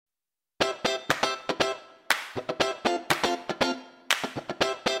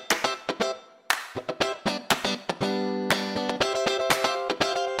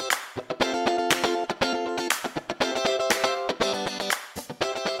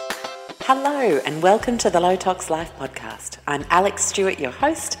Hello and welcome to the Low Tox Life podcast. I'm Alex Stewart, your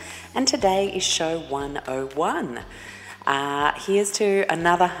host, and today is show 101. Here's to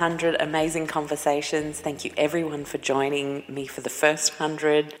another 100 amazing conversations. Thank you everyone for joining me for the first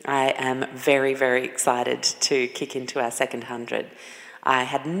 100. I am very, very excited to kick into our second 100. I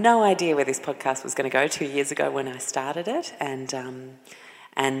had no idea where this podcast was going to go 2 years ago when I started it, and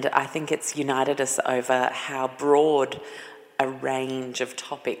I think it's united us over how broad a range of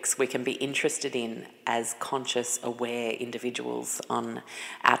topics we can be interested in as conscious, aware individuals on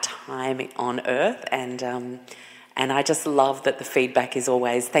our time on Earth. And I just love that the feedback is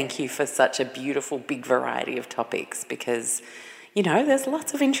always, thank you for such a beautiful, big variety of topics, because, you know, there's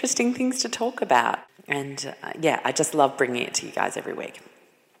lots of interesting things to talk about. And I just love bringing it to you guys every week.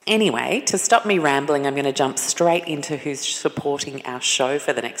 Anyway, to stop me rambling, I'm going to jump straight into who's supporting our show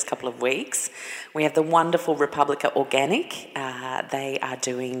for the next couple of weeks. We have the wonderful Republica Organic. They are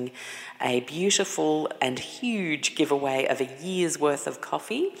doing a beautiful and huge giveaway of a year's worth of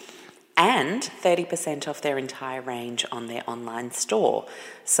coffee and 30% off their entire range on their online store.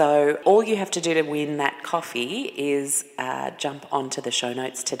 So all you have to do to win that coffee is jump onto the show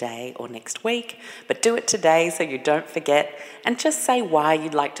notes today or next week, but do it today so you don't forget, and just say why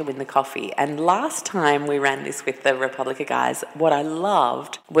you'd like to win the coffee. And last time we ran this with the Republica guys, what I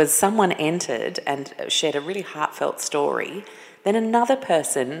loved was someone entered and shared a really heartfelt story. Then another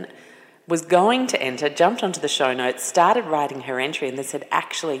person was going to enter, jumped onto the show notes, started writing her entry, and they said,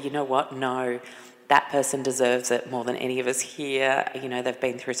 actually, you know what? No, that person deserves it more than any of us here. You know, they've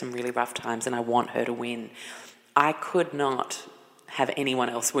been through some really rough times and I want her to win. I could not have anyone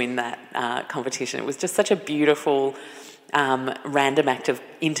else win that competition. It was just such a beautiful random act of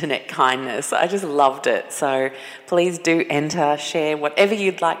internet kindness. I just loved it. So please do enter, share whatever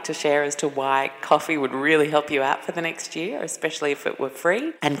you'd like to share as to why coffee would really help you out for the next year, especially if it were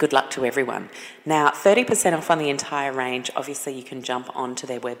free. And good luck to everyone. Now, 30% off on the entire range. Obviously, you can jump onto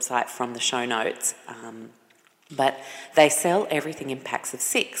their website from the show notes. But they sell everything in packs of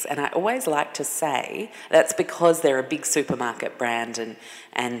 6, and I always like to say that's because they're a big supermarket brand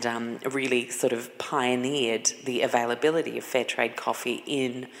and really sort of pioneered the availability of fair trade coffee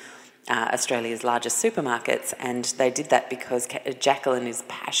in Australia's largest supermarkets, and they did that because Jacqueline is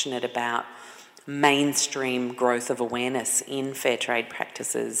passionate about mainstream growth of awareness in fair trade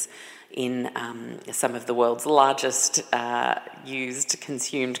practices in some of the world's largest used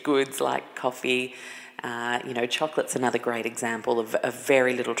consumed goods like coffee. Chocolate's another great example of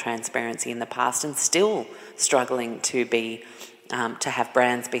very little transparency in the past, and still struggling to have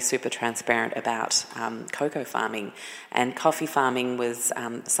brands be super transparent about cocoa farming. And coffee farming was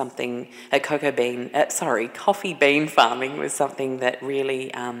coffee bean farming was something that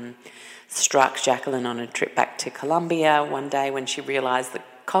really struck Jacqueline on a trip back to Colombia one day when she realised that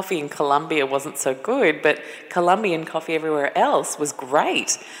coffee in Colombia wasn't so good, but Colombian coffee everywhere else was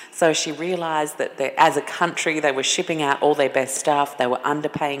great. So she realised that as a country, they were shipping out all their best stuff, they were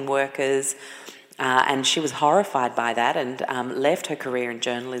underpaying workers, and she was horrified by that and left her career in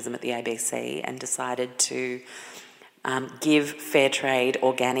journalism at the ABC and decided to give fair trade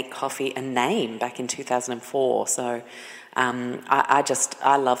organic coffee a name back in 2004. So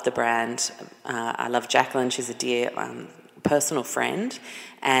I love the brand. I love Jacqueline. She's a dear personal friend,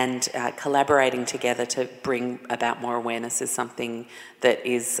 and collaborating together to bring about more awareness is something that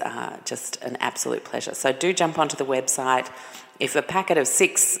is just an absolute pleasure. So do jump onto the website. If a packet of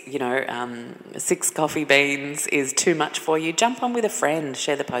 6 coffee beans is too much for you, jump on with a friend,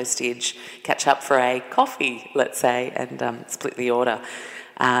 share the postage, catch up for a coffee, let's say, and split the order.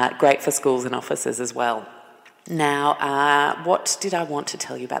 Great for schools and offices as well. Now, what did I want to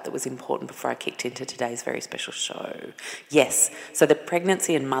tell you about that was important before I kicked into today's very special show? Yes, so the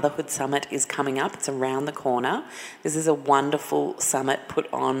Pregnancy and Motherhood Summit is coming up. It's around the corner. This is a wonderful summit put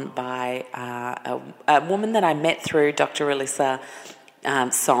on by a woman that I met through Dr. Alyssa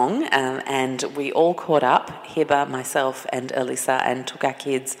Song, and we all caught up, Hiba, myself and Alyssa, and took our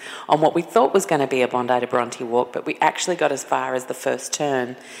kids on what we thought was going to be a Bondi to Bronte walk, but we actually got as far as the first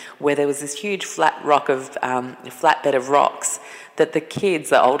turn, where there was this huge flatbed of rocks that the kids,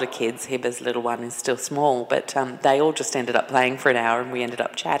 the older kids, Hiba's little one is still small, but they all just ended up playing for an hour and we ended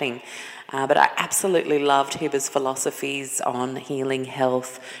up chatting. But I absolutely loved Hiba's philosophies on healing,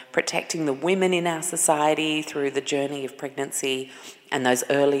 health, protecting the women in our society through the journey of pregnancy and those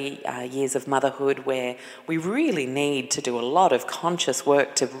early years of motherhood, where we really need to do a lot of conscious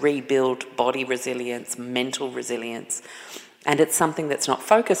work to rebuild body resilience, mental resilience. And it's something that's not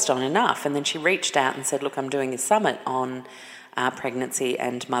focused on enough. And then she reached out and said, look, I'm doing a summit on pregnancy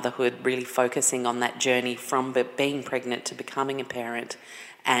and motherhood, really focusing on that journey from being pregnant to becoming a parent,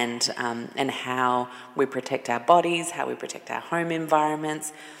 and how we protect our bodies, how we protect our home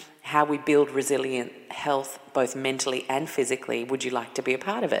environments, how we build resilient health both mentally and physically. Would you like to be a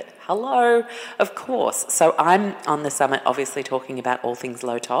part of it? Hello, of course. So I'm on the summit obviously talking about all things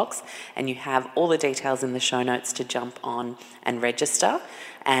low tox, and you have all the details in the show notes to jump on and register.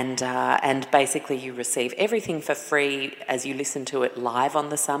 And basically you receive everything for free as you listen to it live on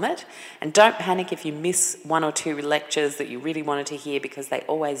the summit. And don't panic if you miss one or two lectures that you really wanted to hear, because they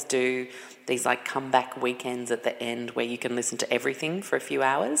always do these like comeback weekends at the end where you can listen to everything for a few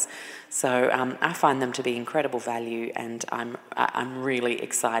hours. So I find them to be incredible value, and I'm really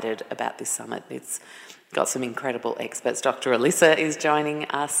excited about this summit. It's got some incredible experts. Dr. Alyssa is joining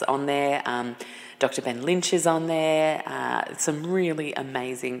us on there. Dr. Ben Lynch is on there. Some really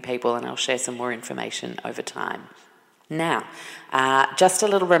amazing people, and I'll share some more information over time. Now, just a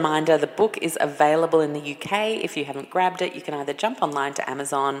little reminder, the book is available in the UK. If you haven't grabbed it, you can either jump online to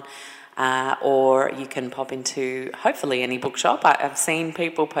Amazon, or you can pop into hopefully any bookshop. I've seen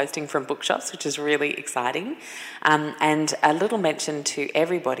people posting from bookshops, which is really exciting. And a little mention to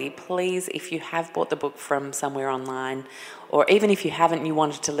everybody, please, if you have bought the book from somewhere online, or even if you haven't, you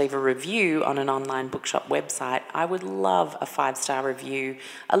wanted to leave a review on an online bookshop website, I would love a 5-star review,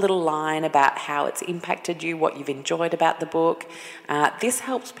 a little line about how it's impacted you, what you've enjoyed about the book. This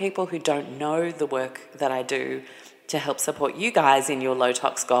helps people who don't know the work that I do to help support you guys in your low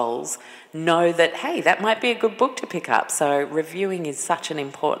tox goals know that, hey, that might be a good book to pick up. So reviewing is such an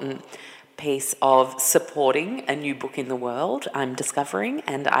important piece of supporting a new book in the world, I'm discovering,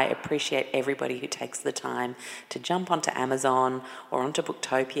 and I appreciate everybody who takes the time to jump onto Amazon or onto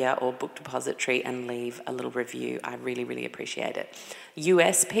Booktopia or Book Depository and leave a little review. I really, really appreciate it.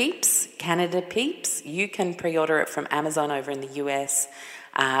 US peeps, Canada peeps, you can pre-order it from Amazon over in the US,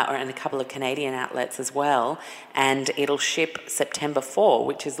 or in a couple of Canadian outlets as well, and it'll ship September 4,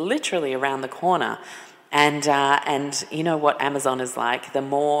 which is literally around the corner. And you know what Amazon is like. The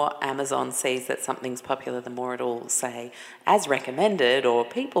more Amazon sees that something's popular, the more it'll say, as recommended, or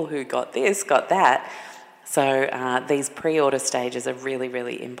people who got this, got that. So these pre-order stages are really,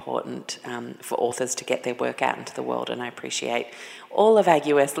 really important for authors to get their work out into the world, and I appreciate all of our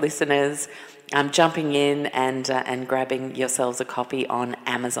US listeners jumping in and grabbing yourselves a copy on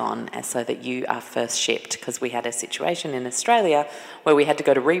Amazon so that you are first shipped, because we had a situation in Australia where we had to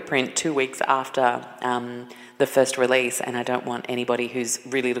go to reprint 2 weeks after the first release, and I don't want anybody who's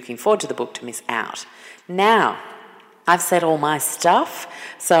really looking forward to the book to miss out. Now, I've said all my stuff,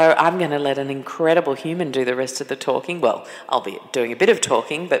 so I'm going to let an incredible human do the rest of the talking. Well, I'll be doing a bit of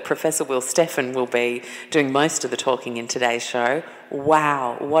talking, but Professor Will Steffen will be doing most of the talking in today's show.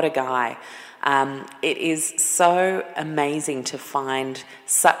 Wow, what a guy. It is so amazing to find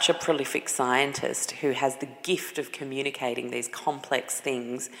such a prolific scientist who has the gift of communicating these complex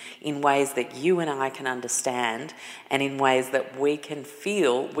things in ways that you and I can understand, and in ways that we can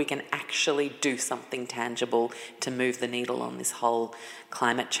feel we can actually do something tangible to move the needle on this whole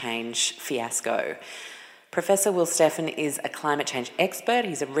climate change fiasco. Professor Will Steffen is a climate change expert.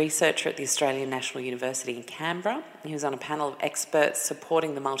 He's a researcher at the Australian National University in Canberra. He was on a panel of experts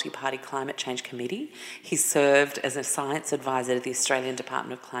supporting the Multi-Party Climate Change Committee. He served as a science advisor to the Australian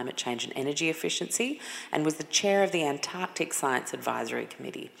Department of Climate Change and Energy Efficiency, and was the chair of the Antarctic Science Advisory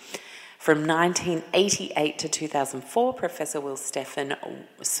Committee. From 1988 to 2004, Professor Will Steffen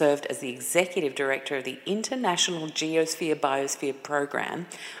served as the Executive Director of the International Geosphere-Biosphere Program,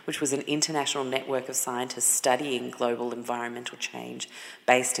 which was an international network of scientists studying global environmental change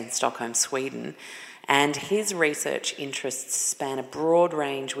based in Stockholm, Sweden. And his research interests span a broad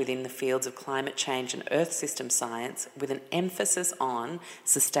range within the fields of climate change and Earth system science, with an emphasis on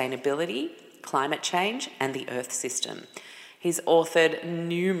sustainability, climate change, and the Earth system. He's authored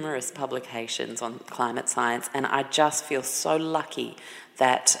numerous publications on climate science, and I just feel so lucky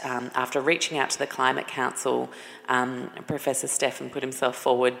that after reaching out to the Climate Council, Professor Steffen put himself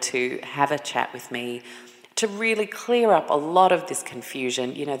forward to have a chat with me to really clear up a lot of this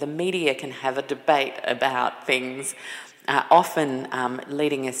confusion. You know, the media can have a debate about things, often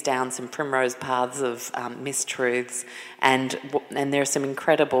leading us down some primrose paths of mistruths, and there are some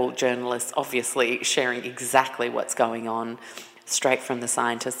incredible journalists obviously sharing exactly what's going on straight from the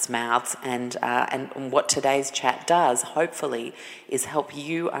scientists' mouths, and what today's chat does, hopefully, is help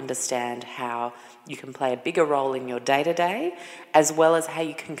you understand how you can play a bigger role in your day-to-day, as well as how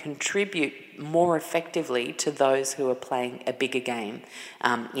you can contribute more effectively to those who are playing a bigger game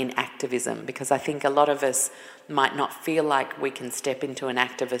in activism. Because I think a lot of us might not feel like we can step into an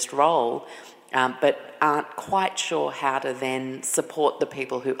activist role but aren't quite sure how to then support the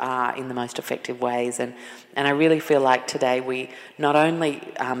people who are in the most effective ways. And I really feel like today we not only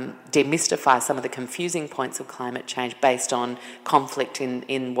demystify some of the confusing points of climate change based on conflict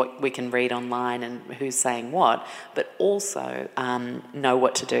in what we can read online and who's saying what, but also know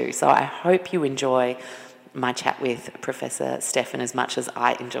what to do. So I hope you enjoy my chat with Professor Steffen as much as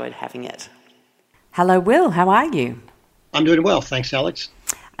I enjoyed having it. Hello, Will. How are you? I'm doing well. Thanks, Alex.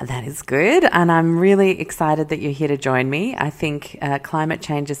 That is good, and I'm really excited that you're here to join me. I think climate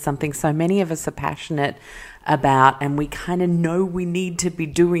change is something so many of us are passionate about, and we kind of know we need to be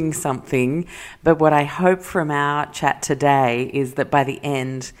doing something. But what I hope from our chat today is that by the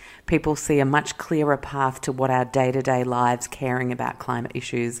end, people see a much clearer path to what our day-to-day lives caring about climate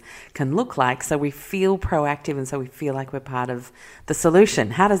issues can look like, so we feel proactive and so we feel like we're part of the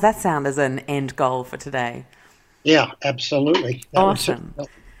solution. How does that sound as an end goal for today? Yeah, absolutely. Awesome.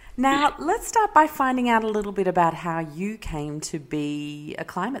 Now, let's start by finding out a little bit about how you came to be a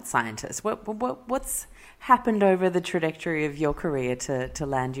climate scientist. What's happened over the trajectory of your career to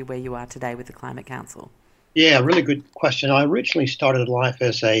land you where you are today with the Climate Council? Yeah, really good question. I originally started life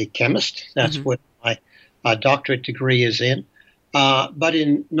as a chemist. That's what my doctorate degree is in. But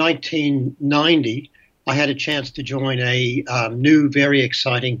in 1990, I had a chance to join a new, very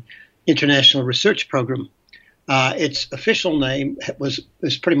exciting international research program. Its official name was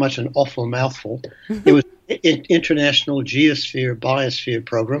pretty much an awful mouthful. It was International Geosphere Biosphere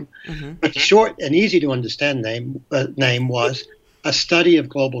Program. But the short and easy to understand name was a study of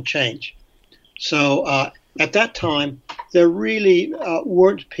global change. So at that time, there really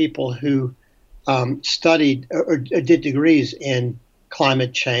weren't people who studied or did degrees in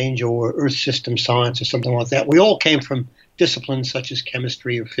climate change or Earth system science or something like that. We all came from disciplines such as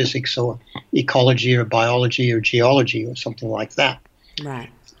chemistry or physics or ecology or biology or geology or something like that. Right.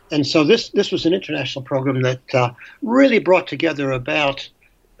 And so this was an international program that really brought together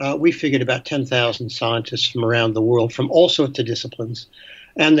we figured about 10,000 scientists from around the world from all sorts of disciplines.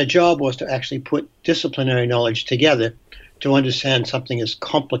 And the job was to actually put disciplinary knowledge together to understand something as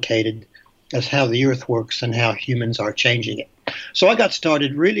complicated as how the Earth works and how humans are changing it. So I got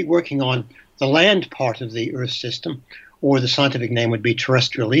started really working on the land part of the Earth system, or the scientific name would be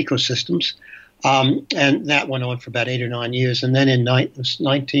terrestrial ecosystems. And that went on for about 8 or 9 years. And then in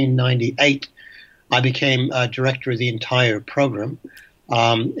 1998, I became director of the entire program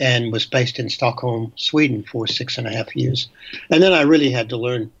and was based in Stockholm, Sweden for 6.5 years. And then I really had to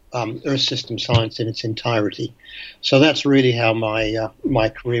learn Earth system science in its entirety. So that's really how my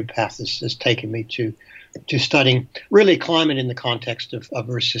career path has taken me to studying really climate in the context of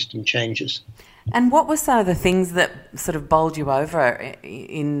Earth system changes. And what were some of the things that sort of bowled you over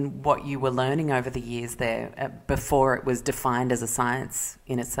in what you were learning over the years there before it was defined as a science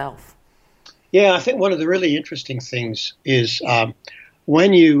in itself? Yeah, I think one of the really interesting things is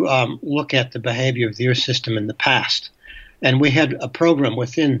when you look at the behavior of the Earth system in the past, and we had a program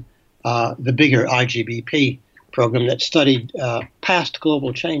within the bigger IGBP program that studied past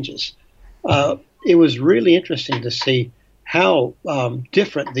global changes. It was really interesting to see how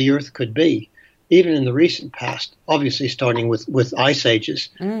different the Earth could be, even in the recent past, obviously starting with ice ages,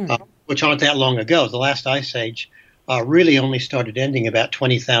 which aren't that long ago. The last ice age really only started ending about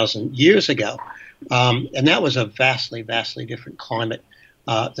 20,000 years ago. And that was a vastly, vastly different climate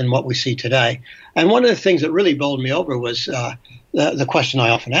than what we see today. And one of the things that really bowled me over was the question I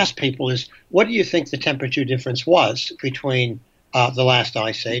often ask people is, what do you think the temperature difference was between the last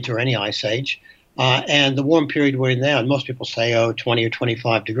ice age or any ice age and the warm period we're in now? And most people say, 20 or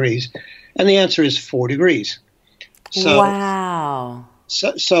 25 degrees. And the answer is 4 degrees. So, wow.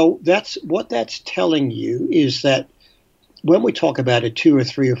 So that's what that's telling you is that when we talk about a 2 or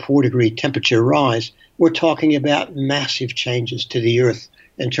 3 or 4 degree temperature rise, we're talking about massive changes to the Earth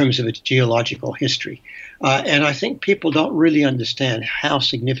in terms of its geological history. And I think people don't really understand how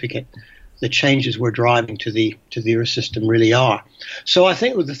significant the changes we're driving to the Earth system really are. So I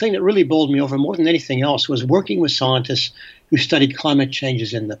think the thing that really bowled me over more than anything else was working with scientists who studied climate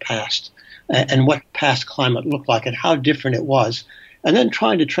changes in the past and what past climate looked like and how different it was, and then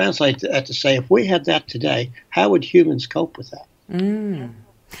trying to translate that to say, if we had that today, how would humans cope with that?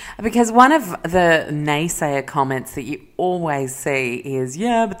 Because one of the naysayer comments that you always see is,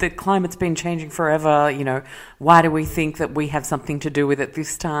 yeah, but the climate's been changing forever, why do we think that we have something to do with it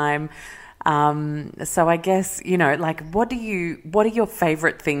this time? So I guess, what are your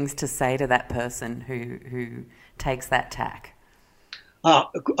favorite things to say to that person who takes that tack?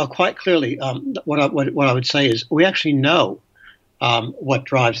 Quite clearly, what I would say is we actually know what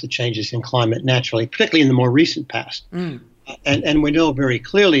drives the changes in climate naturally, particularly in the more recent past. And we know very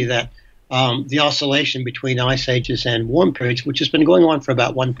clearly that the oscillation between ice ages and warm periods, which has been going on for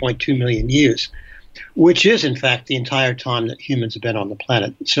about 1.2 million years, which is, in fact, the entire time that humans have been on the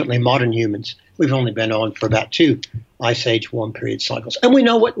planet. Certainly modern humans, we've only been on for about 2 ice age warm period cycles. And we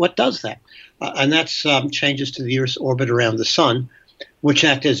know what does that. And that's changes to the Earth's orbit around the sun, which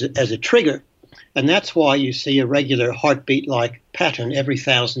act as a trigger. And that's why you see a regular heartbeat-like pattern every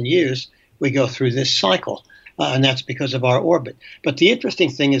 1,000 years. We go through this cycle, and that's because of our orbit. But the interesting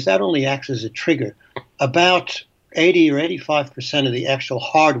thing is that only acts as a trigger. About 80 or 85% of the actual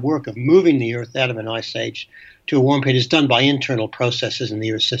hard work of moving the Earth out of an ice age to a warm period is done by internal processes in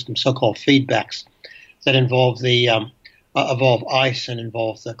the Earth system, so-called feedbacks that involve evolve ice and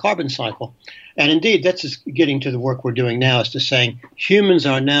involve the carbon cycle. And indeed, that's just getting to the work we're doing now, is to saying humans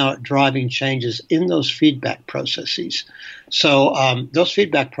are now driving changes in those feedback processes. So those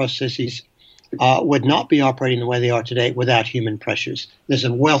feedback processes would not be operating the way they are today without human pressures. There's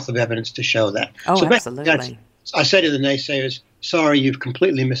a wealth of evidence to show that. Oh, so absolutely. I say to the naysayers, sorry, you've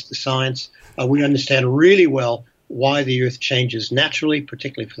completely missed the science. We understand really well why the Earth changes naturally,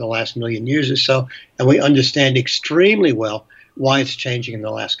 particularly for the last million years or so, and we understand extremely well why it's changing in the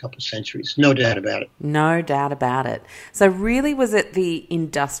last couple of centuries. No doubt about it. No doubt about it. So really, was it the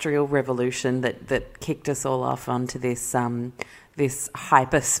Industrial Revolution that kicked us all off onto this this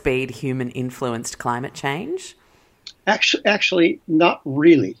hyper-speed human-influenced climate change? Actually, not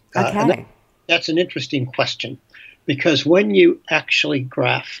really. Okay. That's an interesting question, because when you actually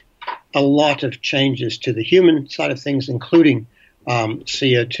graph a lot of changes to the human side of things, including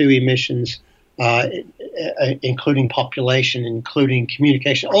CO2 emissions, including population, including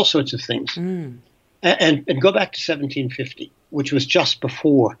communication, all sorts of things. And go back to 1750, which was just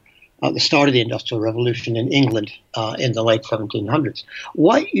before the start of the Industrial Revolution in England in the late 1700s.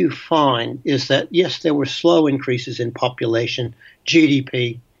 What you find is that, yes, there were slow increases in population,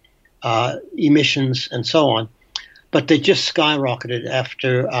 GDP, emissions, and so on, but they just skyrocketed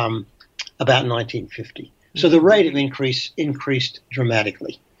after about 1950. So the rate of increase increased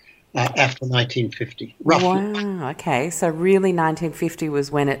dramatically after 1950, roughly. Wow, okay. So really 1950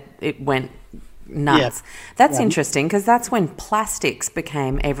 was when it went nuts. Yeah. That's interesting, because that's when plastics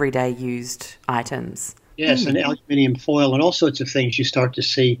became everyday used items. Yes, and aluminium foil and all sorts of things you start to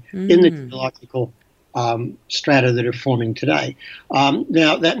see in the geological strata that are forming today.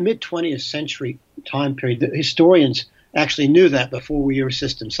 Now, that mid-20th century time period, the historians actually knew that before we Earth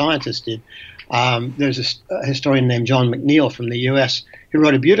system scientists did. There's a historian named John McNeill from the U.S. who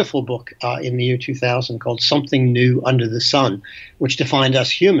wrote a beautiful book in the year 2000 called Something New Under the Sun, which defined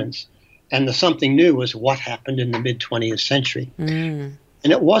us humans. And the something new was what happened in the mid-20th century. And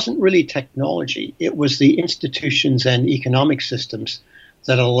it wasn't really technology. It was the institutions and economic systems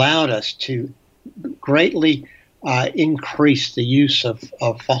that allowed us to greatly increase the use of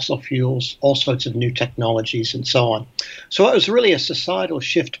fossil fuels, all sorts of new technologies, and so on. So it was really a societal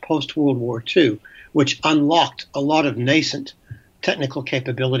shift post-World War II, which unlocked a lot of nascent technical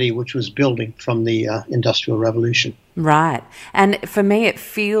capability which was building from the Industrial Revolution. Right. And for me, it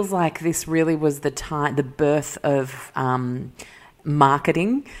feels like this really was the birth of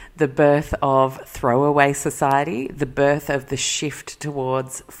marketing, the birth of throwaway society, the birth of the shift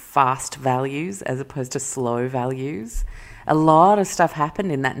towards fast values as opposed to slow values. A lot of stuff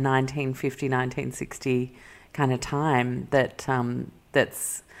happened in that 1950, 1960 kind of time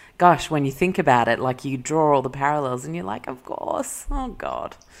that's, gosh, when you think about it, like you draw all the parallels and you're like, of course, oh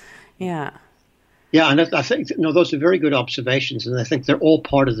God. Yeah. Yeah, and I think those are very good observations, and I think they're all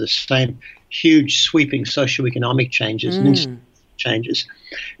part of the same huge sweeping socioeconomic changes and changes.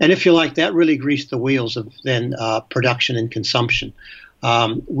 And if you like, that really greased the wheels of then production and consumption,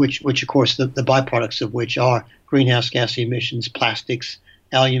 which of course the byproducts of which are greenhouse gas emissions, plastics,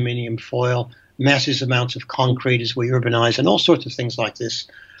 aluminium foil, massive amounts of concrete as we urbanize, and all sorts of things like this,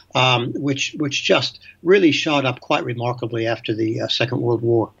 which just really shot up quite remarkably after the Second World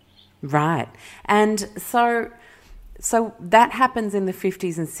War. Right. And so that happens in the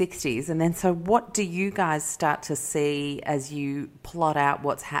 50s and 60s. And then so what do you guys start to see as you plot out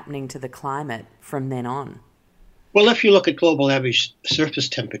what's happening to the climate from then on? Well, if you look at global average surface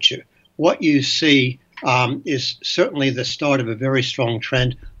temperature, what you see is certainly the start of a very strong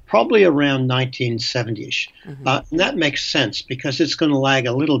trend, probably around 1970-ish. And that makes sense because it's going to lag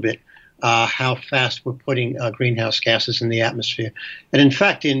a little bit how fast we're putting greenhouse gases in the atmosphere. And in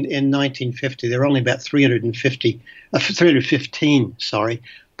fact, in 1950, there were only about 315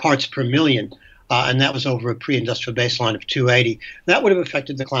 parts per million, and that was over a pre-industrial baseline of 280. That would have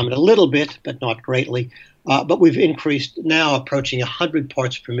affected the climate a little bit, but not greatly. But we've increased, now approaching 100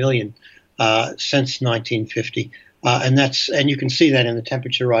 parts per million since 1950. and you can see that in the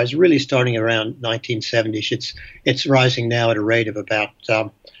temperature rise, really starting around 1970s. It's rising now at a rate of about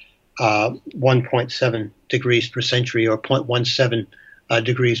 1.7 degrees per century, or 0.17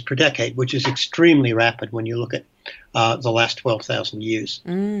 degrees per decade, which is extremely rapid when you look at the last 12,000 years.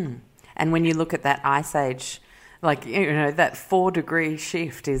 And when you look at that ice age, like, that 4-degree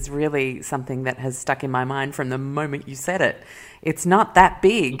shift is really something that has stuck in my mind from the moment you said it. It's not that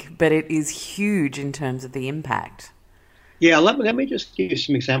big, but it is huge in terms of the impact. Yeah, let me just give you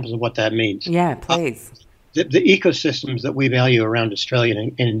some examples of what that means. Yeah, please. The ecosystems that we value around Australia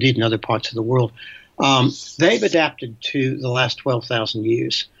and indeed in other parts of the world, they've adapted to the last 12,000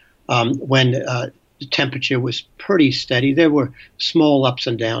 years when the temperature was pretty steady. There were small ups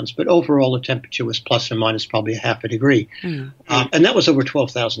and downs, but overall the temperature was plus or minus probably a half a degree. And that was over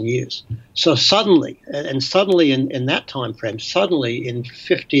 12,000 years. So suddenly in that time frame, suddenly in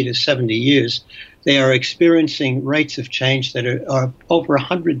 50 to 70 years, they are experiencing rates of change that are over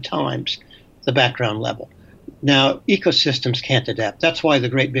 100 times the background level. Now, ecosystems can't adapt. That's why the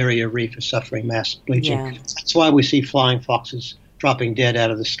Great Barrier Reef is suffering mass bleaching. Yeah. That's why we see flying foxes dropping dead out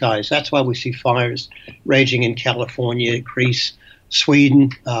of the skies. That's why we see fires raging in California, Greece,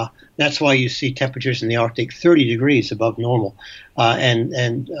 Sweden. That's why you see temperatures in the Arctic 30 degrees above normal.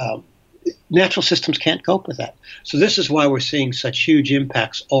 And natural systems can't cope with that. So this is why we're seeing such huge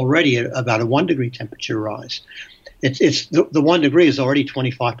impacts already at about a 1 degree temperature rise. It's the 1 degree is already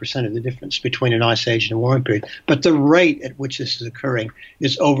 25% of the difference between an ice age and a warming period. But the rate at which this is occurring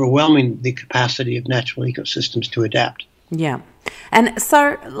is overwhelming the capacity of natural ecosystems to adapt. Yeah. And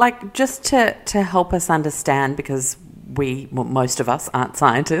so, like, just to help us understand, because most of us aren't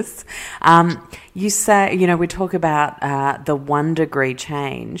scientists, you say, we talk about the 1 degree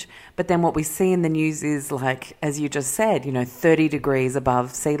change, but then what we see in the news is, like, as you just said, 30 degrees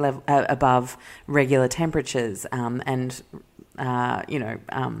above sea level, above regular temperatures, and all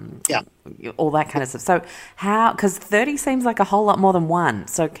that kind of stuff. So because 30 seems like a whole lot more than 1.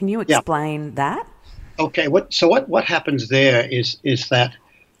 So can you explain that? Okay. What happens there is that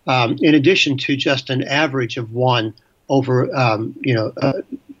in addition to just an average of 1 over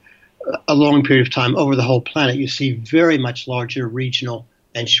a long period of time over the whole planet, you see very much larger regional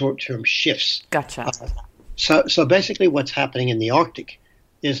and short-term shifts. Gotcha. So basically, what's happening in the Arctic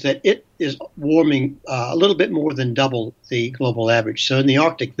is that it is warming a little bit more than double the global average. So in the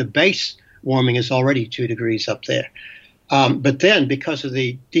Arctic, the base warming is already 2 degrees up there. But then, because of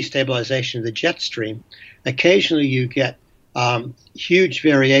the destabilization of the jet stream, occasionally you get huge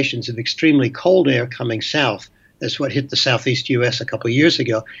variations of extremely cold air coming south. That's what hit the southeast U.S. a couple of years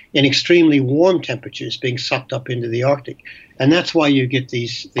ago, in extremely warm temperatures being sucked up into the Arctic. And that's why you get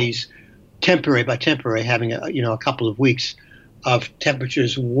these temporary by temporary having a couple of weeks of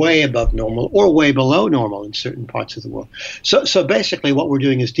temperatures way above normal or way below normal in certain parts of the world. So basically what we're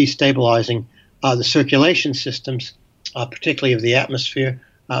doing is destabilizing the circulation systems, particularly of the atmosphere,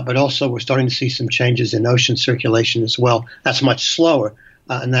 but also we're starting to see some changes in ocean circulation as well. That's much slower,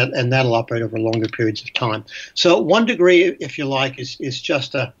 and that'll operate over longer periods of time. So 1 degree, if you like, is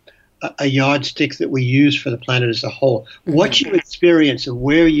just a yardstick that we use for the planet as a whole. What you experience and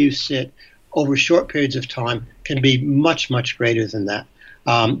where you sit over short periods of time can be much, much greater than that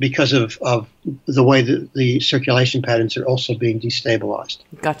because of the way that the circulation patterns are also being destabilized.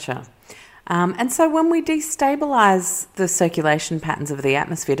 Gotcha. And so when we destabilize the circulation patterns of the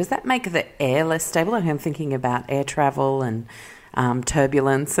atmosphere, does that make the air less stable? I'm thinking about air travel and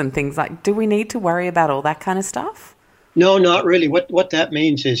turbulence and things like. Do we need to worry about all that kind of stuff? No, not really. What that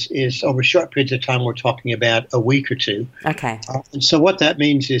means is over short periods of time, we're talking about a week or two. Okay. And so what that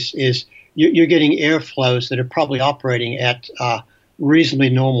means is you're getting airflows that are probably operating at reasonably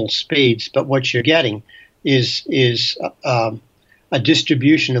normal speeds, but what you're getting is a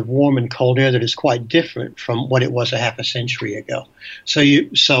distribution of warm and cold air that is quite different from what it was a half a century ago.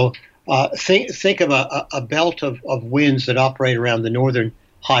 So think of a belt of winds that operate around the northern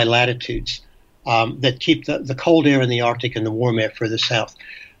high latitudes that keep the cold air in the Arctic and the warm air further south.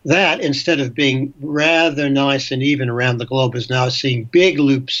 That, instead of being rather nice and even around the globe, is now seeing big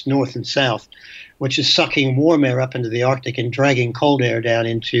loops north and south, which is sucking warm air up into the Arctic and dragging cold air down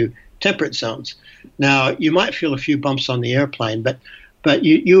into temperate zones. Now, you might feel a few bumps on the airplane, but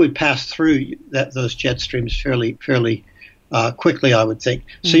you would pass through those jet streams fairly quickly, I would think.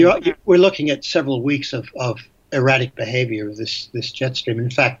 So we're looking at several weeks of erratic behavior of this jet stream.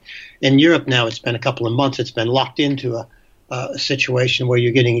 In fact, in Europe now, it's been a couple of months. It's been locked into a situation where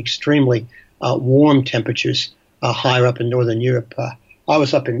you're getting extremely warm temperatures higher up in northern Europe. I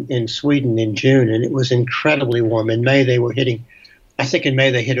was up in Sweden in June, and it was incredibly warm. In May, they were hitting I think in May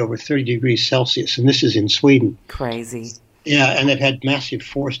they hit over 30 degrees Celsius, and this is in Sweden. Crazy. Yeah, and they've had massive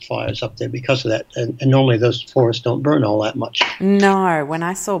forest fires up there because of that. And normally those forests don't burn all that much. No, when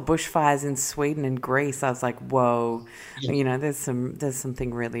I saw bushfires in Sweden and Greece, I was like, "Whoa, there's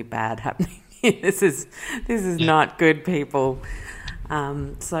something really bad happening here. This is not good, people."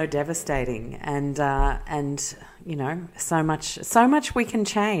 So devastating, and so much we can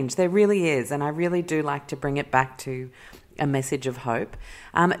change. There really is, and I really do like to bring it back to a message of hope.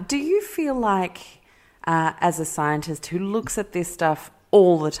 Do you feel like, as a scientist who looks at this stuff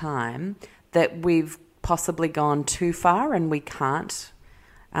all the time, that we've possibly gone too far and we can't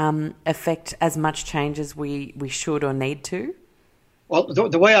affect as much change as we should or need to? Well,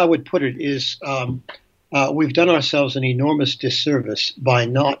 the way I would put it is we've done ourselves an enormous disservice by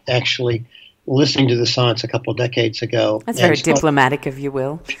not actually listening to the science a couple of decades ago. That's very diplomatic of you,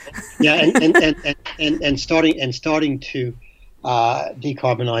 Will. Yeah, and starting to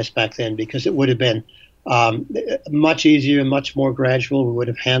decarbonize back then, because it would have been much easier, much more gradual. We would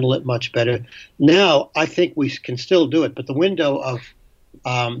have handled it much better. Now, I think we can still do it, but the window of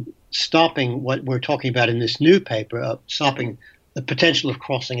stopping what we're talking about in this new paper, of stopping the potential of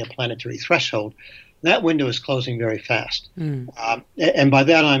crossing a planetary threshold, that window is closing very fast. And by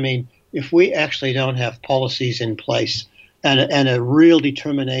that I mean, if we actually don't have policies in place and a real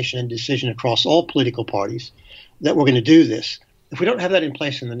determination and decision across all political parties that we're going to do this, if we don't have that in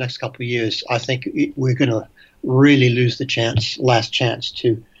place in the next couple of years, I think we're going to really lose the last chance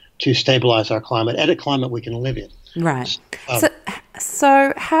to stabilize our climate, at a climate we can live in. Right.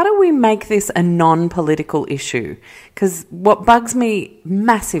 So how do we make this a non-political issue? Because what bugs me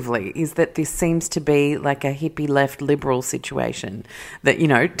massively is that this seems to be like a hippie left liberal situation, that,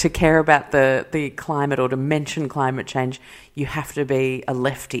 to care about the climate or to mention climate change, you have to be a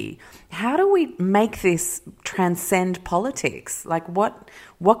lefty. How do we make this transcend politics? Like, what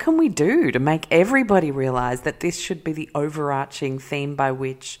can we do to make everybody realise that this should be the overarching theme by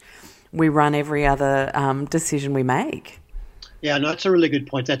which we run every other decision we make? Yeah, no, that's a really good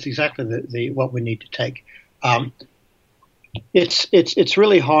point. That's exactly the what we need to take. It's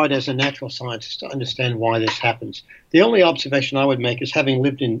really hard as a natural scientist to understand why this happens. The only observation I would make is, having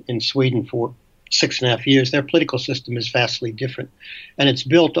lived in Sweden for 6.5 years, their political system is vastly different, and it's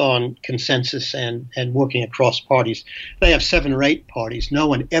built on consensus and working across parties. They have 7 or 8 parties. No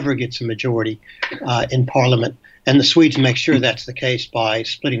one ever gets a majority in parliament. And the Swedes make sure that's the case by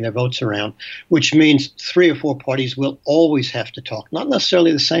splitting their votes around, which means 3 or 4 parties will always have to talk, not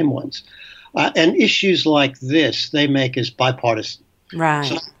necessarily the same ones. And issues like this, they make as bipartisan. Right.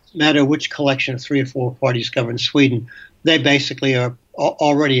 So it doesn't matter which collection of 3 or 4 parties govern Sweden, they basically are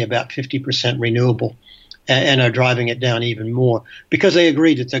already about 50% renewable and are driving it down even more, because they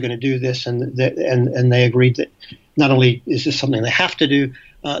agreed that they're going to do this, and they agreed that not only is this something they have to do,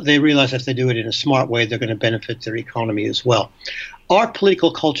 they realize if they do it in a smart way, they're going to benefit their economy as well. Our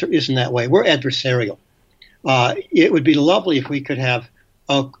political culture isn't that way. We're adversarial. It would be lovely if we could have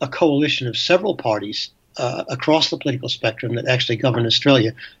a coalition of several parties across the political spectrum that actually govern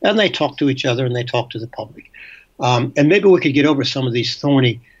Australia, and they talk to each other and they talk to the public. And maybe we could get over some of these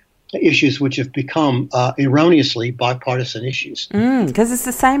thorny issues which have become erroneously bipartisan issues. Because it's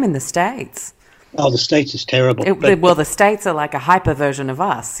the same in the States. Oh, the States is terrible. The States are like a hyper version of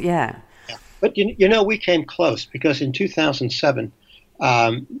us, yeah. But, we came close, because in 2007,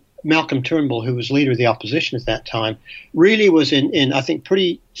 Malcolm Turnbull, who was leader of the opposition at that time, really was in I think,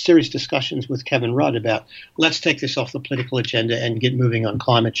 pretty serious discussions with Kevin Rudd about, let's take this off the political agenda and get moving on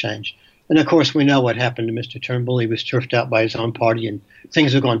climate change. And, of course, we know what happened to Mr. Turnbull. He was turfed out by his own party, and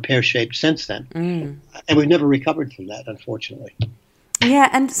things have gone pear-shaped since then. And we've never recovered from that, unfortunately. Yeah,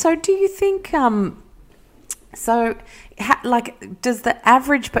 and so do you think, does the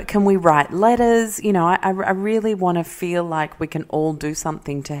average, but can we write letters? I really want to feel like we can all do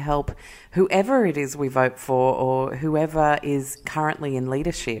something to help whoever it is we vote for, or whoever is currently in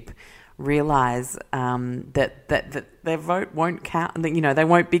leadership, realise that their vote won't count, they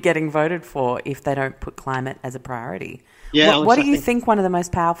won't be getting voted for if they don't put climate as a priority. Yeah, what do you think one of the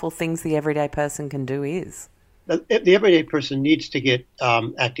most powerful things the everyday person can do is? The everyday person needs to get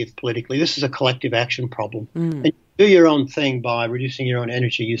active politically. This is a collective action problem. And you do your own thing by reducing your own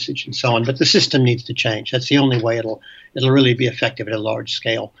energy usage and so on, but the system needs to change. That's the only way it'll really be effective at a large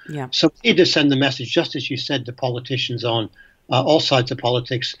scale. Yeah. So we need to send the message, just as you said, to politicians on all sides of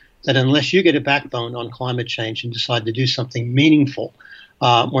politics, that unless you get a backbone on climate change and decide to do something meaningful,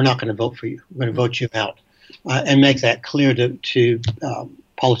 we're not going to vote for you. We're going to vote you out, and make that clear to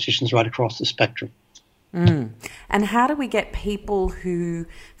politicians right across the spectrum. And how do we get people who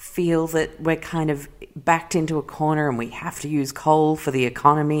feel that we're kind of backed into a corner and we have to use coal for the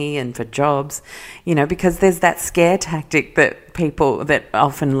economy and for jobs, because there's that scare tactic that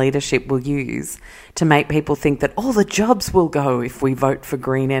often leadership will use to make people think that all the jobs will go if we vote for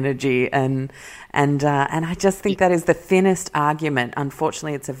green energy. And I just think that is the thinnest argument.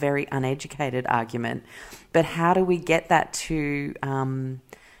 Unfortunately, it's a very uneducated argument. But how do we get that to...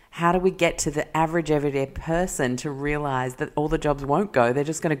 how do we get to the average everyday person to realise that all the jobs won't go? They're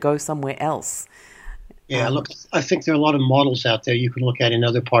just going to go somewhere else. Yeah, look, I think there are a lot of models out there you can look at in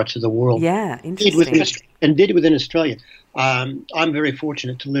other parts of the world. Yeah, interesting. Indeed within Australia. I'm very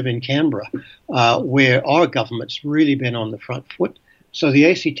fortunate to live in Canberra, where our government's really been on the front foot. So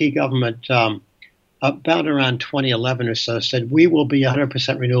the ACT government, about around 2011 or so, said we will be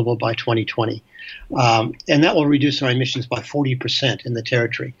 100% renewable by 2020. And that will reduce our emissions by 40% in the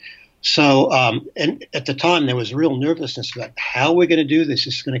territory. So, and at the time, there was real nervousness about how we're going to do this.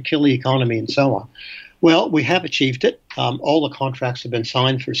 It's going to kill the economy and so on. Well, we have achieved it. All the contracts have been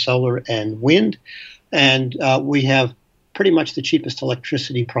signed for solar and wind, and we have pretty much the cheapest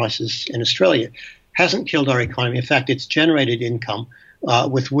electricity prices in Australia. Hasn't killed our economy. In fact, it's generated income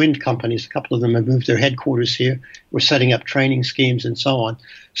with wind companies. A couple of them have moved their headquarters here. We're setting up training schemes and so on.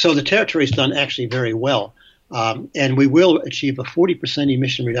 So the territory's done actually very well. And we will achieve a 40%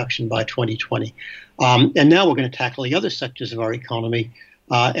 emission reduction by 2020. And now we're going to tackle the other sectors of our economy.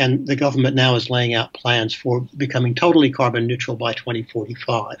 And the government now is laying out plans for becoming totally carbon neutral by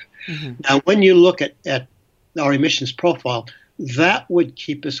 2045. Mm-hmm. Now, when you look at our emissions profile, that would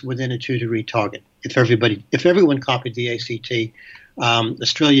keep us within a 2-degree target. If everyone copied the ACT,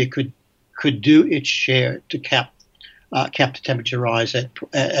 Australia could do its share to cap the temperature rise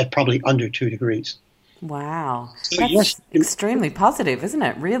at probably under 2 degrees. Wow. That's extremely positive, isn't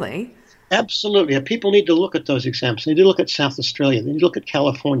it, really? Absolutely. People need to look at those examples. They need to look at South Australia. They need to look at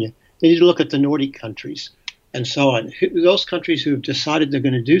California. They need to look at the Nordic countries and so on. Those countries who have decided they're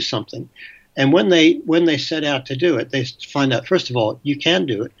going to do something. And when they set out to do it, they find out, first of all, you can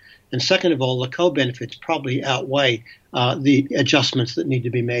do it. And second of all, the co-benefits probably outweigh the adjustments that need to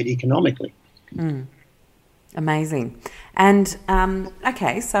be made economically. Amazing. And,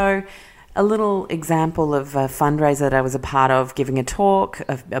 okay, so a little example of a fundraiser that I was a part of, giving a talk.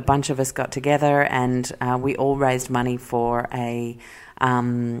 A bunch of us got together and we all raised money for a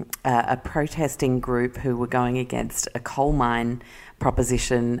protesting group who were going against a coal mine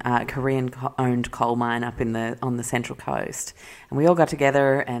proposition, a Korean-owned coal mine up on the Central Coast. And we all got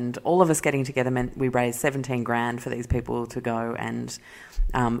together, and all of us getting together meant we raised 17 grand for these people to go and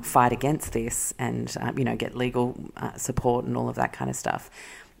fight against this and, get legal support and all of that kind of stuff.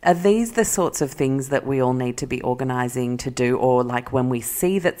 Are these the sorts of things that we all need to be organising to do, or like when we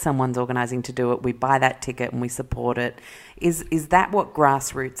see that someone's organising to do it, we buy that ticket and we support it? Is that what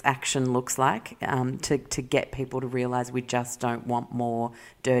grassroots action looks like, to get people to realise we just don't want more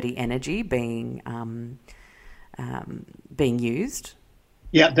dirty energy being used?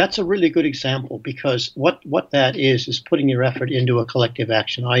 Yeah, that's a really good example, because what that is putting your effort into a collective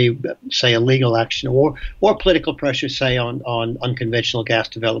action, i.e., say, a legal action or political pressure, say, on unconventional gas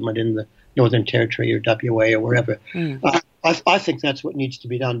development in the Northern Territory or WA or wherever. I think that's what needs to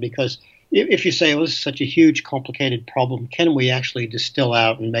be done, because if you say, well, this is such a huge, complicated problem, can we actually distill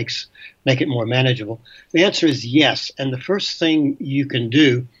out and make it more manageable? The answer is yes. And the first thing you can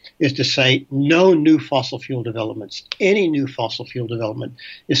do is to say no new fossil fuel developments. Any new fossil fuel development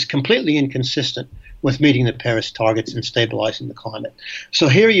is completely inconsistent with meeting the Paris targets and stabilizing the climate. So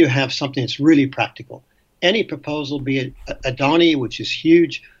here you have something that's really practical. Any proposal, be it Adani, which is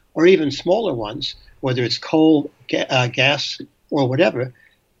huge, or even smaller ones, whether it's coal, gas, or whatever,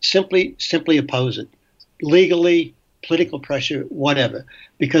 simply oppose it. Legally, political pressure, whatever.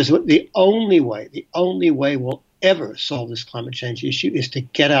 Because the only way we'll ever solve this climate change issue is to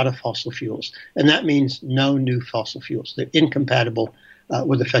get out of fossil fuels. And that means no new fossil fuels. They're incompatible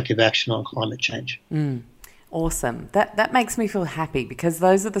with effective action on climate change. Awesome. That makes me feel happy, because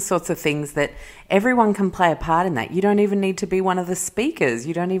those are the sorts of things that everyone can play a part in that. You don't even need to be one of the speakers.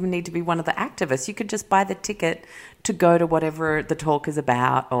 You don't even need to be one of the activists. You could just buy the ticket to go to whatever the talk is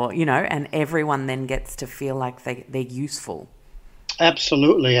about, or, and everyone then gets to feel like they're useful.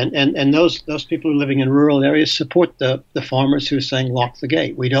 Absolutely. And those people who are living in rural areas support the farmers who are saying, lock the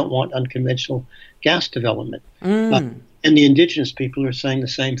gate. We don't want unconventional gas development. And the indigenous people are saying the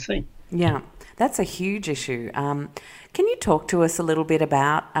same thing. Yeah. That's a huge issue. Can you talk to us a little bit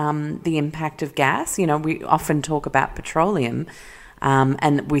about the impact of gas? We often talk about petroleum,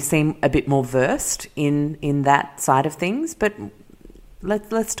 and we seem a bit more versed in that side of things, but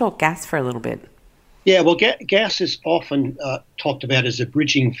let's talk gas for a little bit. Yeah, well, gas is often talked about as a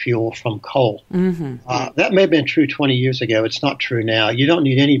bridging fuel from coal. That may have been true 20 years ago. It's not true now. You don't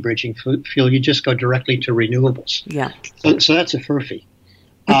need any bridging fuel. You just go directly to renewables. Yeah. So that's a furphy.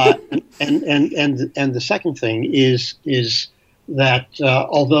 And the second thing is that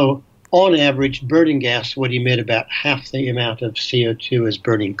although on average burning gas would emit about half the amount of CO2 as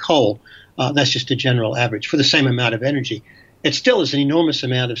burning coal, that's just a general average for the same amount of energy. It still is an enormous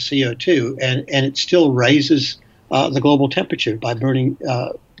amount of CO2, and it still raises the global temperature by burning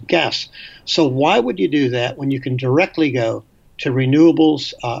gas. So why would you do that when you can directly go to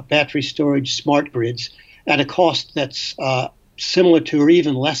renewables, battery storage, smart grids at a cost that's similar to or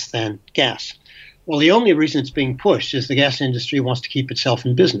even less than gas? Well, the only reason it's being pushed is the gas industry wants to keep itself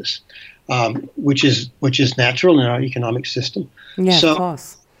in business, which is natural in our economic system. Yeah, of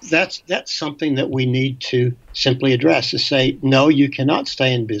course. That's something that we need to simply address, is say, no, you cannot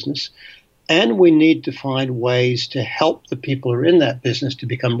stay in business. And we need to find ways to help the people who are in that business to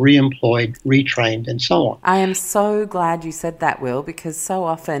become reemployed, retrained, and so on. I am so glad you said that, Will, because so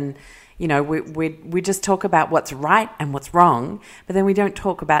often, you know, we just talk about what's right and what's wrong, but then we don't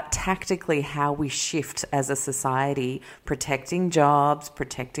talk about tactically how we shift as a society, protecting jobs,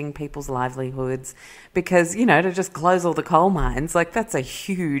 protecting people's livelihoods, because, you know, to just close all the coal mines, like that's a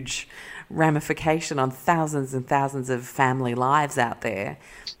huge ramification on thousands and thousands of family lives out there.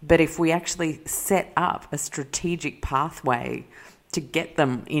 But if we actually set up a strategic pathway to get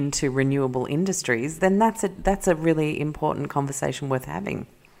them into renewable industries, then that's a really important conversation worth having.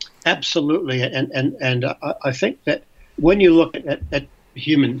 Absolutely, and I think that when you look at the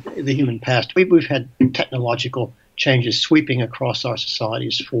human past, we've had technological changes sweeping across our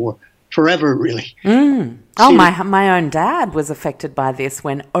societies for forever, really. Oh, my own dad was affected by this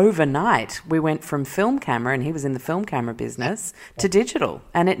when overnight we went from film camera, and he was in the film camera business, to digital,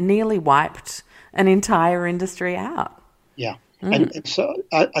 and it nearly wiped an entire industry out. Yeah, and so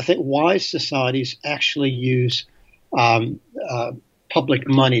I think wise societies actually use public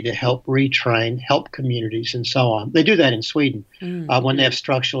money to help retrain, help communities, and so on. They do that in Sweden when they have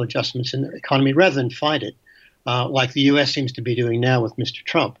structural adjustments in their economy, rather than fight it, like the U.S. seems to be doing now with Mr.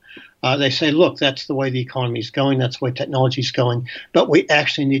 Trump. They say, look, that's the way the economy is going, that's the way technology is going, but we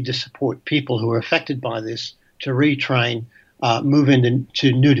actually need to support people who are affected by this to retrain, move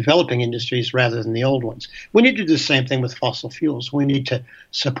into new developing industries rather than the old ones. We need to do the same thing with fossil fuels. We need to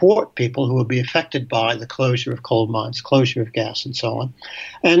support people who will be affected by the closure of coal mines, closure of gas, and so on,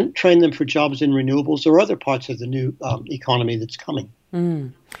 and train them for jobs in renewables or other parts of the new economy that's coming.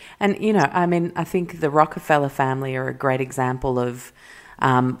 And, you know, I mean, I think the Rockefeller family are a great example of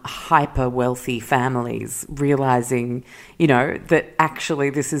hyper wealthy families realizing, you know, that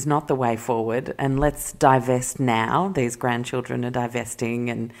actually this is not the way forward, and let's divest now. These grandchildren are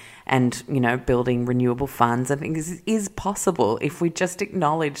divesting and you know, building renewable funds. I think this is possible if we just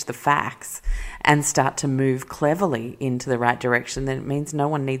acknowledge the facts and start to move cleverly into the right direction. Then it means no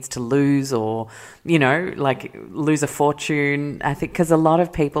one needs to lose or, you know, like lose a fortune. I think because a lot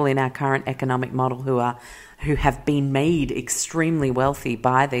of people in our current economic model who have been made extremely wealthy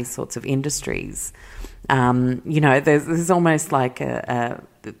by these sorts of industries, you know, there's almost like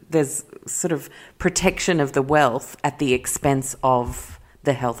there's sort of protection of the wealth at the expense of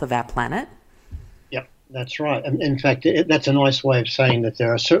the health of our planet. Yep, that's right. And in fact, that's a nice way of saying that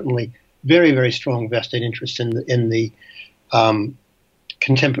there are certainly very, very strong vested interests in the in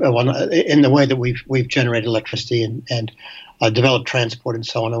the way that we've generated electricity and developed transport and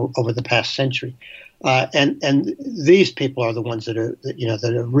so on over the past century. And these people are the ones that are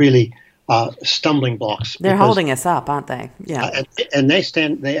really stumbling blocks. They're holding us up, aren't they? Yeah. And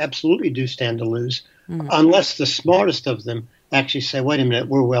they absolutely do stand to lose unless the smartest of them actually say, wait a minute,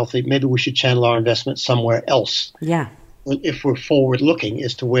 we're wealthy, maybe we should channel our investment somewhere else. Yeah. If we're forward looking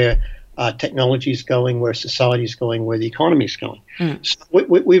as to where technology is going, where society is going, where the economy is going. So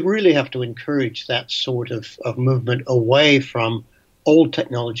we really have to encourage that sort of movement away from old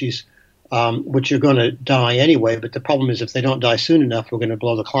technologies, which are going to die anyway. But the problem is if they don't die soon enough, we're going to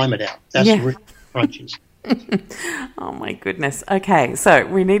blow the climate out. That's really crunches. Oh, my goodness. Okay, so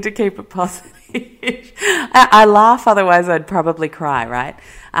we need to keep it positive. I laugh, otherwise I'd probably cry, right?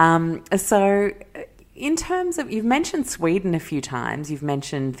 So in terms of, you've mentioned Sweden a few times. You've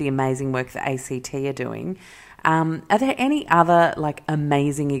mentioned the amazing work that ACT are doing. Are there any other like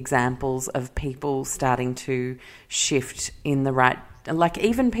amazing examples of people starting to shift in the right, like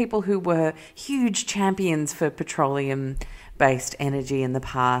even people who were huge champions for petroleum-based energy in the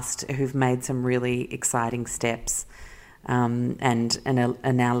past who've made some really exciting steps and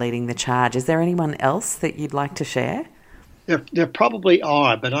are now leading the charge? Is there anyone else that you'd like to share? There probably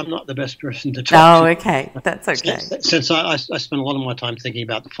are, but I'm not the best person to Oh, talk okay. That's okay. since I spend a lot of my time thinking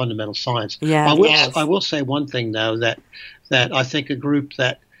about the fundamental science. Yeah, I will say one thing though, that I think a group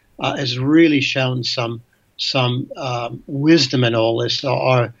that has really shown some wisdom in all this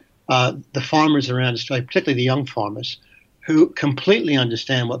are the farmers around Australia, particularly the young farmers, who completely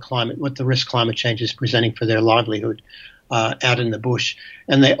understand what the risk climate change is presenting for their livelihood out in the bush,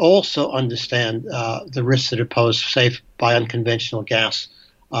 and they also understand the risks that are posed, say, by unconventional gas,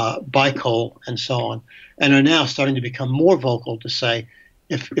 by coal, and so on, and are now starting to become more vocal to say,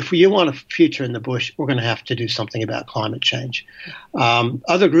 if you want a future in the bush, we're going to have to do something about climate change.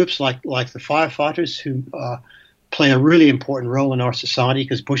 Other groups like the firefighters who play a really important role in our society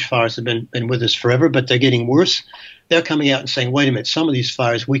because bushfires have been with us forever, but they're getting worse. They're coming out and saying, wait a minute, some of these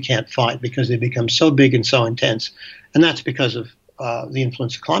fires we can't fight because they become so big and so intense. And that's because of the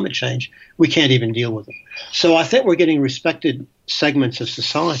influence of climate change. We can't even deal with them. So I think we're getting respected segments of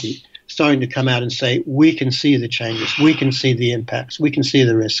society starting to come out and say, we can see the changes, we can see the impacts, we can see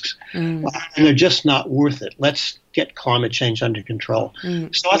the risks, and they're just not worth it. Let's get climate change under control.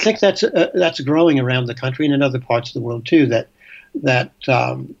 So I think that's growing around the country and in other parts of the world too, that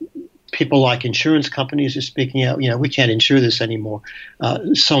people like insurance companies are speaking out, we can't insure this anymore.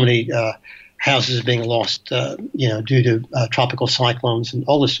 So many houses are being lost, due to tropical cyclones and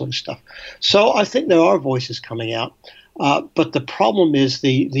all this sort of stuff. So I think there are voices coming out. But the problem is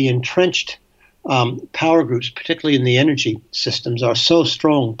the entrenched power groups, particularly in the energy systems, are so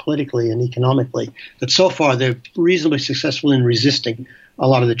strong politically and economically that so far they're reasonably successful in resisting a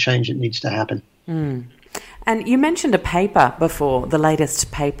lot of the change that needs to happen. And you mentioned a paper before, the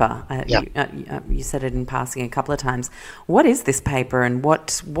latest paper. Yeah. You said it in passing a couple of times. What is this paper and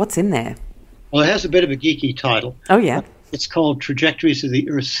what's in there? Well, it has a bit of a geeky title. Oh, yeah. It's called Trajectories of the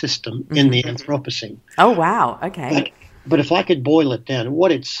Earth System in the Anthropocene. Oh, wow. Okay. But if I could boil it down,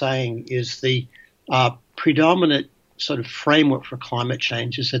 what it's saying is the predominant sort of framework for climate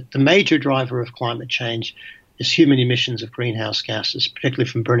change is that the major driver of climate change is human emissions of greenhouse gases, particularly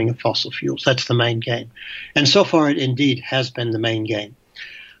from burning of fossil fuels. That's the main game. And so far, it indeed has been the main game.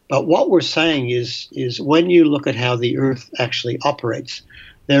 But what we're saying is when you look at how the Earth actually operates,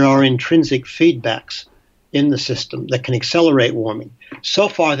 there are intrinsic feedbacks in the system that can accelerate warming. So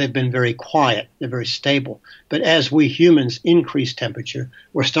far, they've been very quiet. They're very stable. But as we humans increase temperature,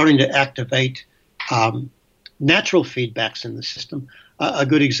 we're starting to activate natural feedbacks in the system. A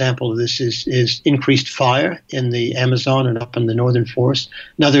good example of this is increased fire in the Amazon and up in the northern forest.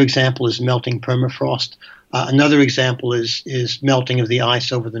 Another example is melting permafrost. Another example is melting of the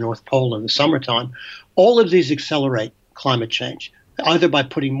ice over the North Pole in the summertime. All of these accelerate climate change, either by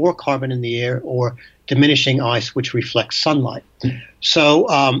putting more carbon in the air or diminishing ice, which reflects sunlight.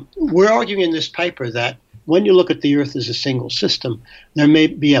 So we're arguing in this paper that when you look at the Earth as a single system, there may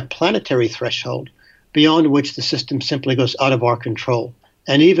be a planetary threshold beyond which the system simply goes out of our control.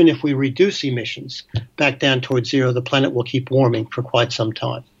 And even if we reduce emissions back down towards zero, the planet will keep warming for quite some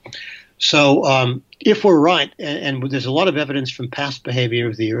time. So if we're right, and there's a lot of evidence from past behavior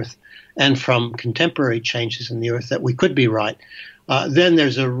of the Earth and from contemporary changes in the Earth that we could be right, then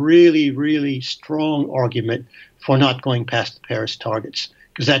there's a really, really strong argument for not going past the Paris targets,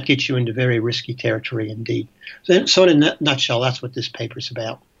 because that gets you into very risky territory indeed. So in a nutshell, that's what this paper's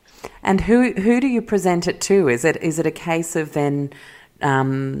about. And who do you present it to? Is it a case of then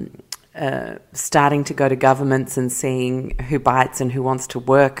starting to go to governments and seeing who bites and who wants to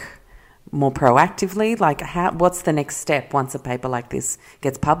work more proactively? Like, what's the next step once a paper like this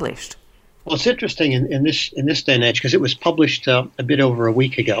gets published? Well, it's interesting in this day and age because it was published a bit over a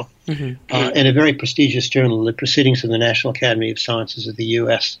week ago in a very prestigious journal, the Proceedings of the National Academy of Sciences of the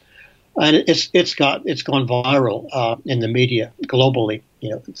U.S. And it's gone viral in the media globally.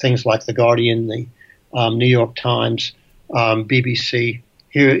 Things like The Guardian, the New York Times, BBC.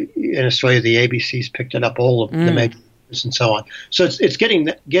 Here in Australia, the ABC's picked it up, all of the major news and so on. So it's getting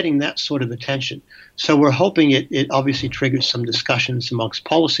that sort of attention. So we're hoping it obviously triggers some discussions amongst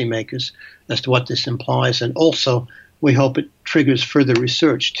policymakers as to what this implies, and also we hope it triggers further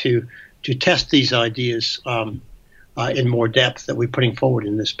research to test these ideas in more depth that we're putting forward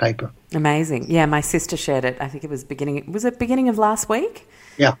in this paper. Amazing. Yeah, my sister shared it. I think it was beginning of last week?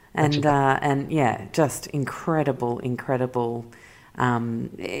 Yeah. And yeah, just incredible.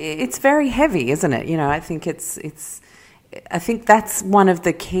 It's very heavy, isn't it? I think it's I think that's one of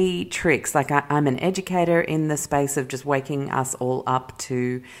the key tricks. Like I'm an educator in the space of just waking us all up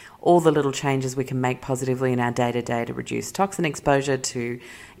to all the little changes we can make positively in our day-to-day to reduce toxin exposure, to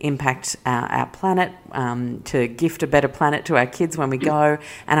impact our planet, to gift a better planet to our kids when we go.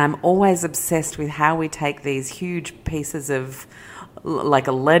 And I'm always obsessed with how we take these huge pieces of like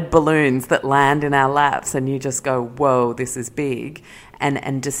a lead balloons that land in our laps and you just go, whoa, this is big,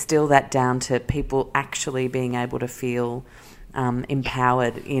 and distill that down to people actually being able to feel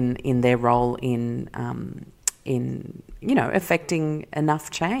empowered in their role in affecting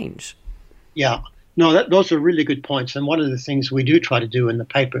enough change. Yeah, no, those are really good points. And one of the things we do try to do in the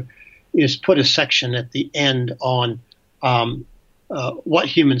paper is put a section at the end on what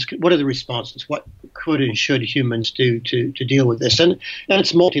are the responses, what could and should humans do to deal with this, and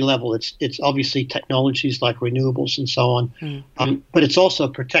it's multi-level. It's obviously technologies like renewables and so on, but it's also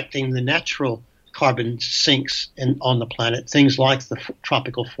protecting the natural carbon sinks on the planet, things like the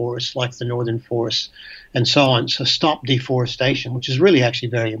tropical forests, like the northern forests, and so on. So stop deforestation, which is really actually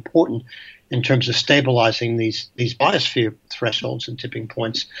very important in terms of stabilizing these biosphere thresholds and tipping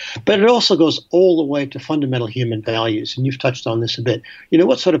points. But it also goes all the way to fundamental human values, and you've touched on this a bit.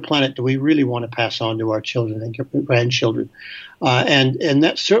 What sort of planet do we really want to pass on to our children and grandchildren? And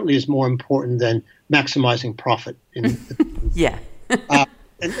that certainly is more important than maximizing profit. Yeah.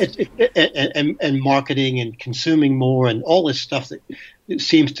 And marketing and consuming more and all this stuff that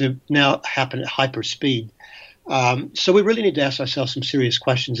seems to now happen at hyper speed. So we really need to ask ourselves some serious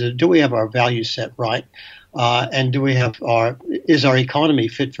questions. Do we have our values set right? And is our economy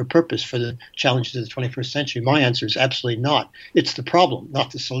fit for purpose for the challenges of the 21st century? My answer is absolutely not. It's the problem,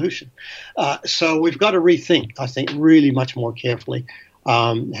 not the solution. So we've got to rethink, I think, really much more carefully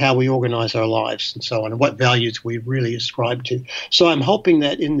how we organize our lives and so on, and what values we really ascribe to. So I'm hoping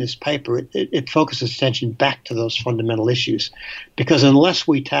that in this paper it focuses attention back to those fundamental issues, because unless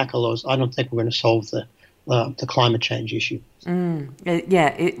we tackle those, I don't think we're going to solve the climate change issue.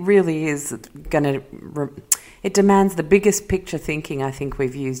 It really is going to. It demands the biggest picture thinking I think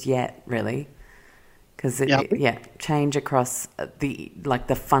we've used yet, really, because change across the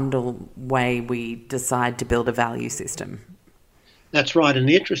fundal way we decide to build a value system. That's right. And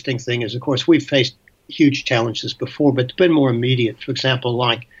the interesting thing is, of course, we've faced huge challenges before, but it's been more immediate. For example,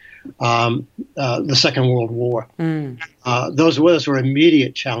 like the Second World War. Those were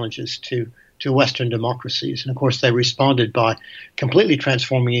immediate challenges to Western democracies. And, of course, they responded by completely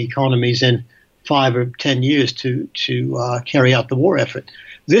transforming economies in 5 or 10 years to carry out the war effort.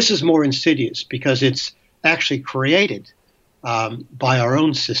 This is more insidious because it's actually created by our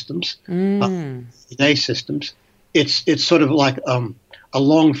own systems, today's systems. It's sort of like a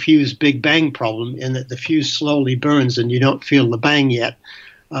long fuse Big Bang problem, in that the fuse slowly burns and you don't feel the bang yet.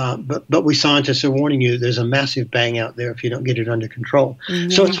 But we scientists are warning you there's a massive bang out there if you don't get it under control.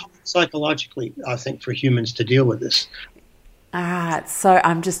 So it's psychologically, I think, for humans to deal with this. So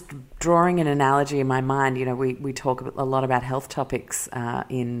I'm just drawing an analogy in my mind. We talk a lot about health topics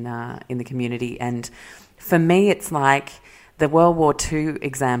in the community, and for me, it's like the World War II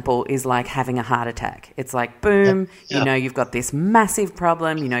example is like having a heart attack. It's like, boom, you've got this massive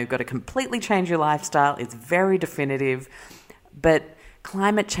problem, you've got to completely change your lifestyle. It's very definitive. But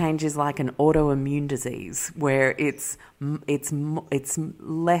climate change is like an autoimmune disease where it's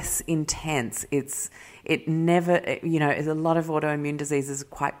less intense. It never, a lot of autoimmune diseases are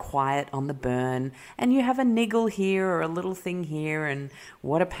quite quiet on the burn, and you have a niggle here or a little thing here, and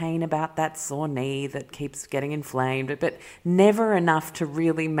what a pain about that sore knee that keeps getting inflamed, but never enough to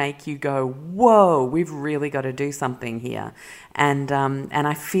really make you go, whoa, we've really got to do something here. And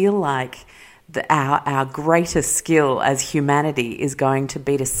I feel like our greatest skill as humanity is going to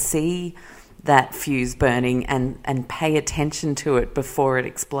be to see that fuse burning and pay attention to it before it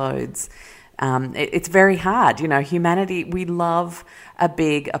explodes. It's very hard. Humanity, we love a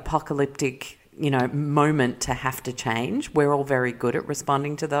big apocalyptic, moment to have to change. We're all very good at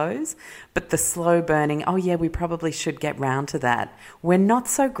responding to those. But the slow burning, we probably should get round to that. We're not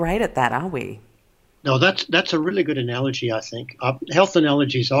so great at that, are we? No, that's a really good analogy, I think. Health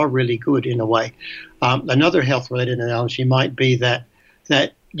analogies are really good in a way. Another health-related analogy might be that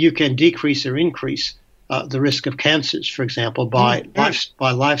you can decrease or increase the risk of cancers, for example, by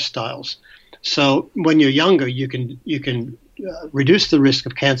lifestyles. So when you're younger, you can reduce the risk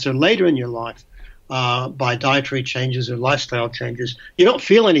of cancer later in your life by dietary changes or lifestyle changes. You don't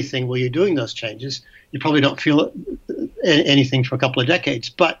feel anything while you're doing those changes. You probably don't feel anything for a couple of decades,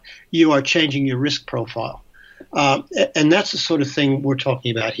 but you are changing your risk profile. And that's the sort of thing we're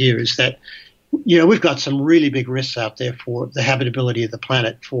talking about here, is that, we've got some really big risks out there for the habitability of the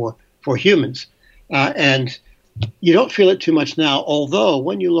planet for humans. And You don't feel it too much now, although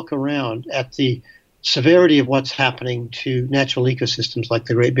when you look around at the severity of what's happening to natural ecosystems like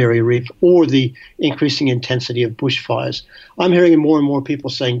the Great Barrier Reef or the increasing intensity of bushfires, I'm hearing more and more people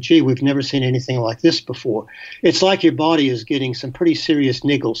saying, gee, we've never seen anything like this before. It's like your body is getting some pretty serious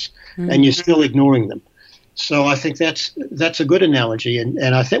niggles and you're still ignoring them. So I think that's a good analogy,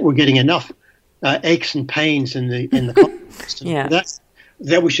 and I think we're getting enough aches and pains in the climate system.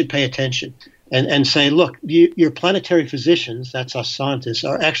 That we should pay attention and say, look, your planetary physicians, that's us scientists,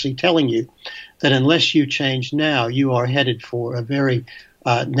 are actually telling you that unless you change now, you are headed for a very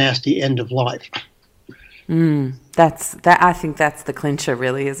nasty end of life. I think that's the clincher,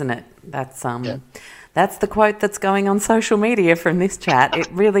 really, isn't it? That's the quote that's going on social media from this chat. It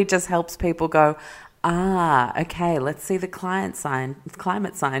really just helps people go, okay, let's see the climate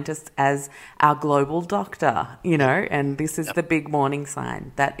scientist as our global doctor, and this is the big warning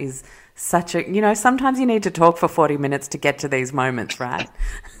sign. That is such a, sometimes you need to talk for 40 minutes to get to these moments, right?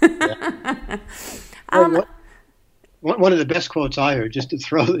 One of the best quotes I heard, just to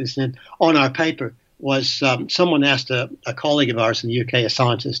throw this in, on our paper was someone asked a colleague of ours in the UK, a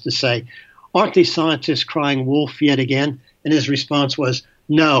scientist, to say, aren't these scientists crying wolf yet again? And his response was,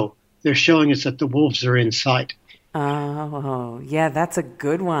 no. They're showing us that the wolves are in sight. Oh, yeah, that's a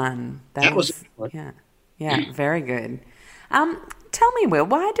good one. That was a good one. Yeah, very good. Tell me, Will,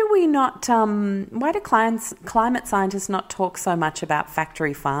 why do climate scientists not talk so much about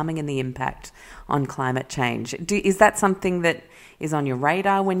factory farming and the impact on climate change? Is that something that is on your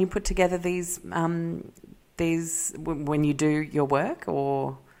radar when you put together these when you do your work,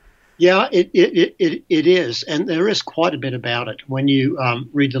 or? Yeah, it is, and there is quite a bit about it. When you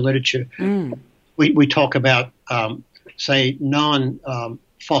read the literature, we talk about, say,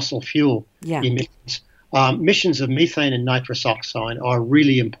 non-fossil fuel emissions. Emissions of methane and nitrous oxide are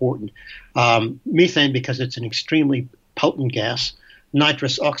really important. Methane because it's an extremely potent gas.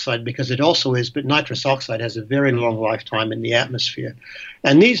 Nitrous oxide because it also is, but nitrous oxide has a very long lifetime in the atmosphere.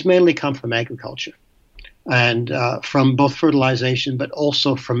 And these mainly come from agriculture. And from both fertilization, but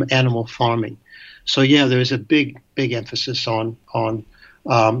also from animal farming. So yeah, there's a big emphasis on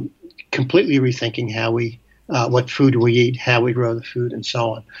completely rethinking how what food we eat, how we grow the food, and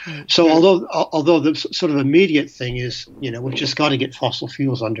so on. So although the sort of immediate thing is, we've just got to get fossil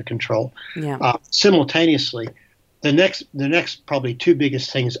fuels under control. Simultaneously, the next probably two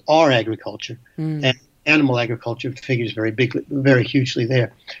biggest things are agriculture, and animal agriculture figures very hugely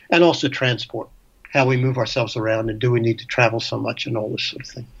there, and also transport. How we move ourselves around, and do we need to travel so much, and all this sort of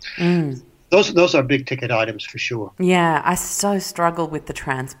thing. Those are big ticket items for sure. Yeah, I so struggle with the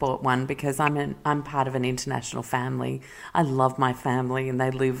transport one because I'm part of an international family. I love my family, and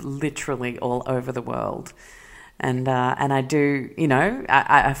they live literally all over the world. And I do,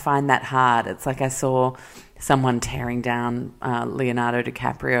 I find that hard. It's like I saw someone tearing down Leonardo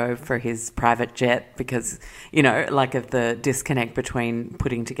DiCaprio for his private jet because, like of the disconnect between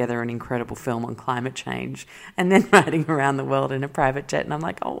putting together an incredible film on climate change and then riding around the world in a private jet. And I'm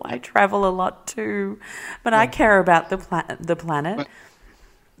like, I travel a lot too, but I care about the planet.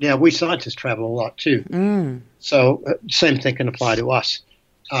 Yeah, we scientists travel a lot too. So same thing can apply to us.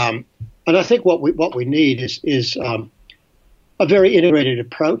 And I think what we need is a very integrated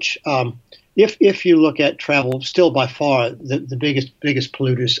approach. If you look at travel, still by far the biggest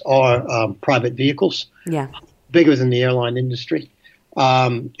polluters are private vehicles. Yeah, bigger than the airline industry.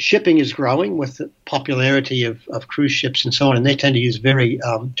 Shipping is growing with the popularity of cruise ships and so on, and they tend to use very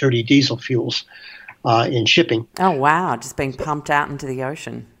dirty diesel fuels in shipping. Oh wow! Just being pumped out into the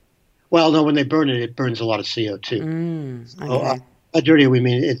ocean. Well, no, when they burn it burns a lot of CO2. Okay. So, by dirty, we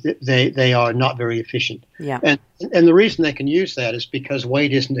mean they are not very efficient. Yeah. And the reason they can use that is because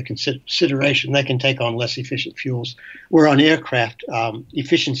weight isn't a consideration. They can take on less efficient fuels. Where on aircraft,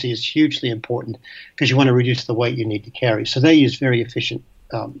 efficiency is hugely important because you want to reduce the weight you need to carry. So they use very efficient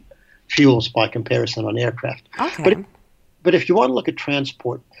fuels by comparison on aircraft. Okay. But if you want to look at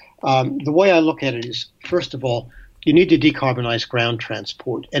transport, the way I look at it is, first of all, you need to decarbonize ground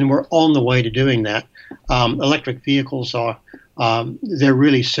transport, and we're on the way to doing that. Electric vehicles they're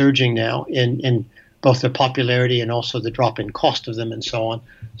really surging now in both their popularity and also the drop in cost of them and so on.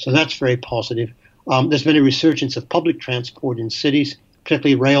 So that's very positive. There's been a resurgence of public transport in cities,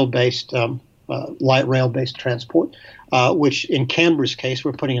 particularly light rail-based transport, which in Canberra's case,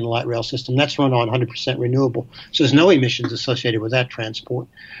 we're putting in a light rail system. That's run on 100% renewable. So there's no emissions associated with that transport.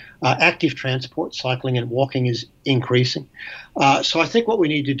 Active transport, cycling and walking is increasing. So I think what we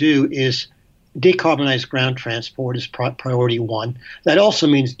need to do is decarbonize ground transport is priority one. That also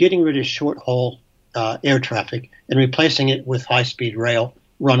means getting rid of short-haul air traffic and replacing it with high-speed rail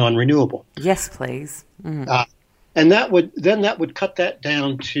run on renewable. Yes, please. And that would cut that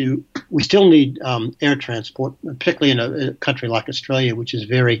down to, we still need air transport, particularly in a country like Australia, which is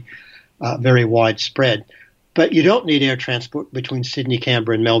very, very widespread. But you don't need air transport between Sydney,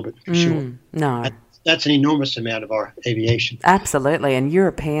 Canberra, and Melbourne, for sure. No. That's an enormous amount of our aviation. Absolutely. And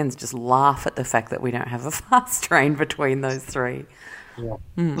Europeans just laugh at the fact that we don't have a fast train between those three.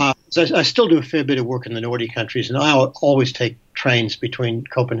 Yeah. So I still do a fair bit of work in the Nordic countries, and I always take trains between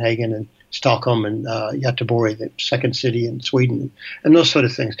Copenhagen and Stockholm and Göteborg, the second city in Sweden, and those sort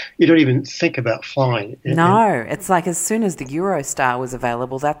of things. You don't even think about flying. No, it's like as soon as the Eurostar was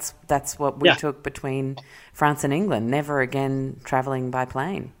available, that's what we took between France and England, never again travelling by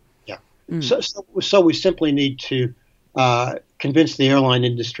plane. Yeah. So we simply need to convince the airline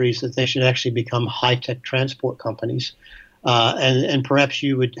industries that they should actually become high-tech transport companies. And perhaps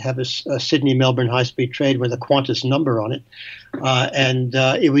you would have a Sydney-Melbourne high-speed train with a Qantas number on it, and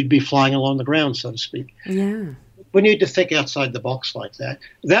it would be flying along the ground, so to speak. Yeah. We need to think outside the box like that.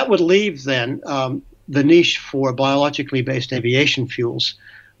 That would leave then the niche for biologically based aviation fuels,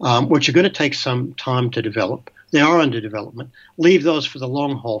 which are going to take some time to develop. They are under development. Leave those for the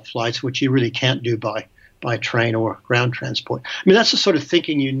long-haul flights, which you really can't do by train or ground transport. I mean, that's the sort of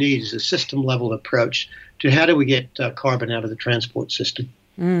thinking you need, is a system-level approach to how do we get carbon out of the transport system.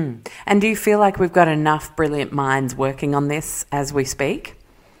 And do you feel like we've got enough brilliant minds working on this as we speak?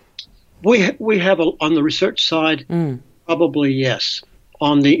 We have, on the research side, probably yes.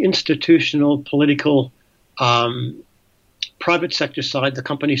 On the institutional, political, private sector side, the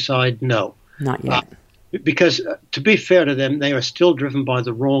company side, no. Not yet. Because to be fair to them, they are still driven by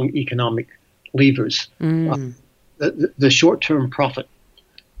the wrong economic levers. The short-term profit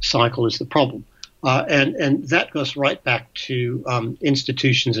cycle is the problem. And that goes right back to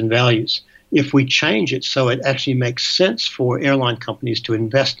institutions and values. If we change it so it actually makes sense for airline companies to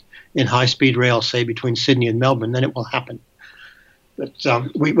invest in high-speed rail, say between Sydney and Melbourne, then it will happen. But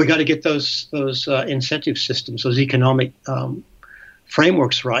we got to get those incentive systems, those economic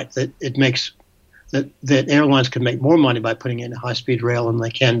frameworks right, that it makes that airlines can make more money by putting in high-speed rail than they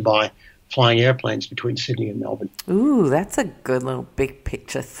can by flying airplanes between Sydney and Melbourne. Ooh, that's a good little big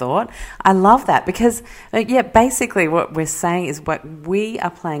picture thought. I love that because, basically what we're saying is what we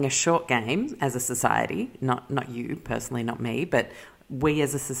are playing a short game as a society, not you personally, not me, but we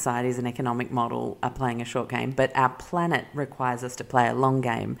as a society, as an economic model, are playing a short game, but our planet requires us to play a long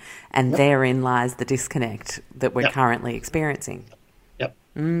game, and therein lies the disconnect that we're currently experiencing. Yep.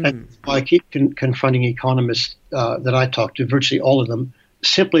 And I keep confronting economists that I talk to, virtually all of them,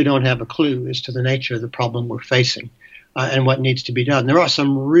 simply don't have a clue as to the nature of the problem we're facing and what needs to be done. There are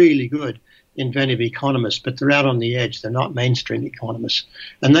some really good inventive economists, but they're out on the edge. They're not mainstream economists.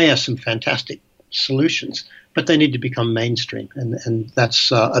 And they have some fantastic solutions, but they need to become mainstream. And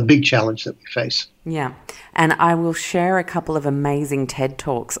that's a big challenge that we face. Yeah. And I will share a couple of amazing TED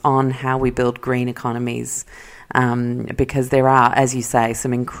Talks on how we build green economies because there are, as you say,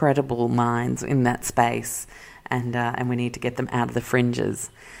 some incredible minds in that space. And we need to get them out of the fringes.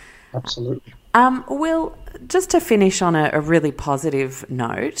 Absolutely. Will, just to finish on a really positive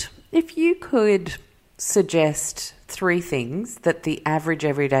note, if you could suggest 3 things that the average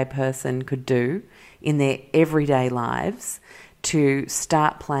everyday person could do in their everyday lives to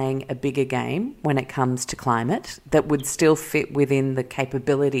start playing a bigger game when it comes to climate that would still fit within the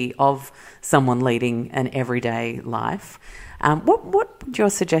capability of someone leading an everyday life, what would your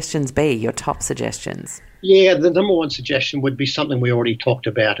suggestions be, your top suggestions? Yeah, the number one suggestion would be something we already talked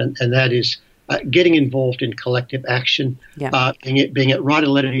about, and that is getting involved in collective action, being it write a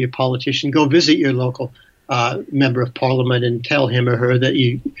letter to your politician, go visit your local member of parliament and tell him or her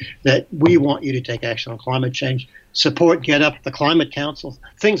that we want you to take action on climate change, support Get Up, the Climate Council,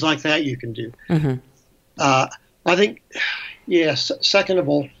 things like that you can do. Mm-hmm. I think, yes, second of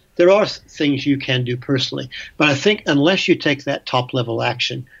all, there are things you can do personally, but I think unless you take that top-level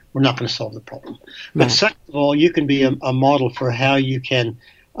action, we're not going to solve the problem. But second of all, you can be a model for how you can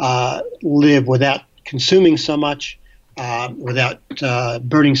live without consuming so much, without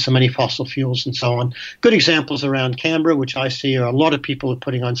burning so many fossil fuels and so on. Good examples around Canberra, which I see are a lot of people are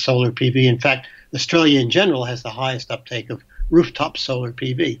putting on solar PV. In fact, Australia in general has the highest uptake of rooftop solar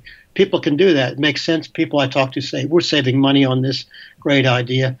PV. People can do that. It makes sense. People I talk to say, we're saving money on this. Great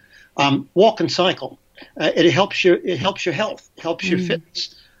idea. Walk and cycle. It helps your health, helps your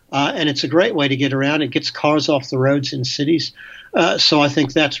fitness. And it's a great way to get around. It gets cars off the roads in cities. So I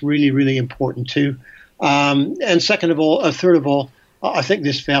think that's really, really important too. And third of all, I think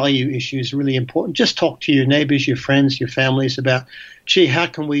this value issue is really important. Just talk to your neighbors, your friends, your families about, how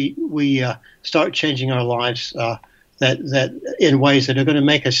can we start changing our lives that in ways that are going to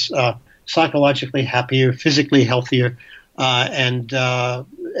make us psychologically happier, physically healthier, and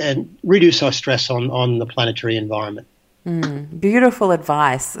reduce our stress on the planetary environment. Beautiful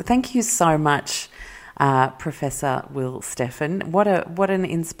advice. Thank you so much, Professor Will Steffen. What an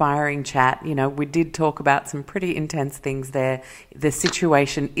inspiring chat. You know, we did talk about some pretty intense things there. The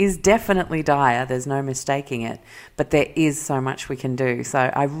situation is definitely dire. There's no mistaking it. But there is so much we can do. So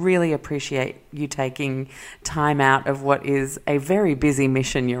I really appreciate you taking time out of what is a very busy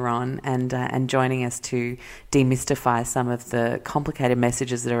mission you're on and joining us to demystify some of the complicated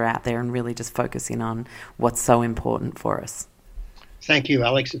messages that are out there and really just focusing on what's so important for us. Thank you,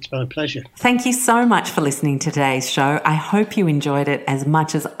 Alex. It's been a pleasure. Thank you so much for listening to today's show. I hope you enjoyed it as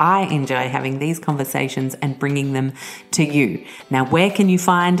much as I enjoy having these conversations and bringing them to you. Now, where can you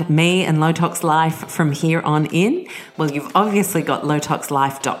find me and Low Tox Life from here on in? Well, you've obviously got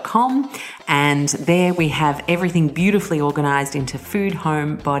lowtoxlife.com, and there we have everything beautifully organized into food,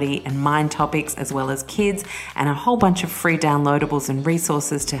 home, body, and mind topics, as well as kids, and a whole bunch of free downloadables and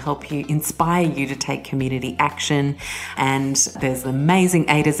resources to help you inspire you to take community action. And there's amazing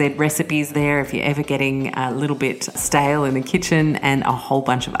A to Z recipes there if you're ever getting a little bit stale in the kitchen, and a whole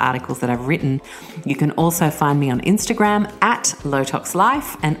bunch of articles that I've written. You can also find me on Instagram at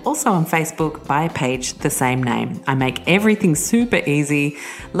lowtoxlife, and also on Facebook by a page the same name. I make everything super easy,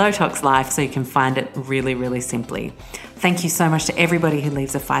 Low Tox Life, so you can find it really, really simply. Thank you so much to everybody who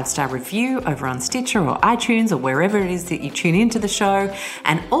leaves a 5-star review over on Stitcher or iTunes or wherever it is that you tune into the show.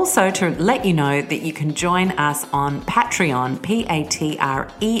 And also to let you know that you can join us on Patreon,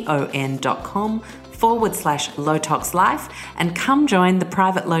 patreon.com/Low-Tox-Life, and come join the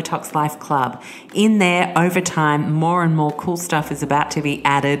private Low Tox Life Club. In there, over time, more and more cool stuff is about to be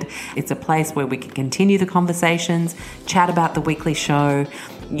added. It's a place where we can continue the conversations, chat about the weekly show.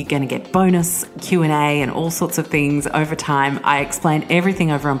 You're going to get bonus Q&A and all sorts of things over time. I explain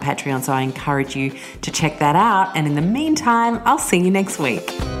everything over on Patreon, so I encourage you to check that out. And in the meantime, I'll see you next week.